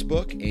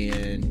Facebook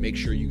and make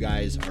sure you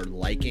guys are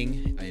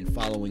liking and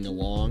following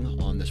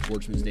along on the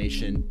Sportsman's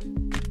Nation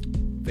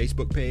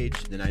Facebook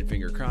page, the Nine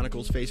Finger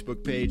Chronicles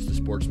Facebook page, the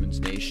Sportsman's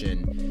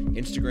Nation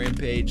Instagram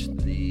page,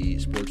 the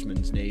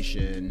Sportsman's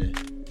Nation,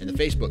 and the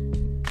Facebook.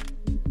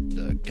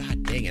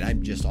 God dang it,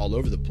 I'm just all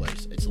over the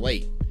place. It's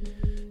late.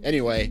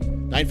 Anyway,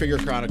 Nine Finger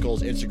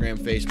Chronicles, Instagram,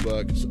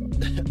 Facebook,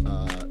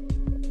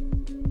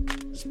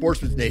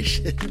 Sportsman's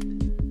Nation,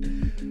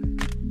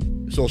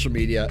 social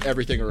media,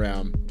 everything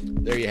around.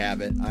 There you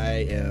have it.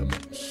 I am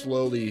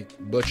slowly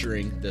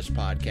butchering this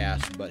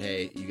podcast, but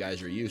hey, you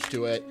guys are used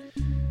to it.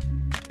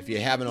 If you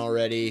haven't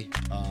already,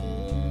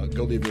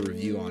 go leave a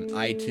review on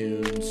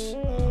iTunes.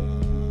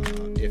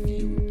 If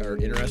you are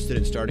interested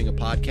in starting a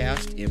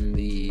podcast in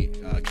the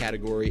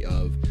category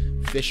of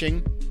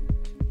fishing,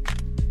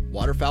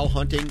 waterfowl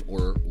hunting,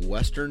 or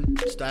Western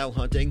style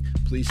hunting,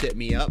 please hit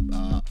me up.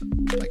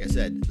 Like I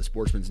said, the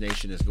Sportsman's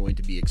Nation is going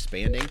to be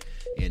expanding,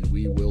 and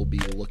we will be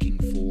looking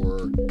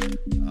for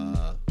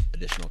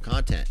additional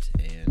content.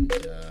 And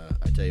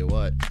I tell you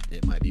what,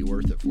 it might be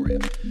worth it for you.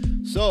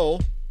 So,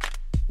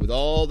 with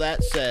all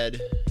that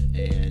said,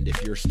 and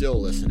if you're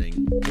still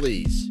listening,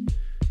 please,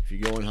 if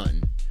you're going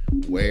hunting,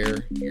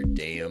 wear your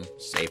damn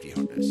safety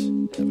harness.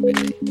 Have a good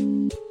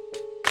day.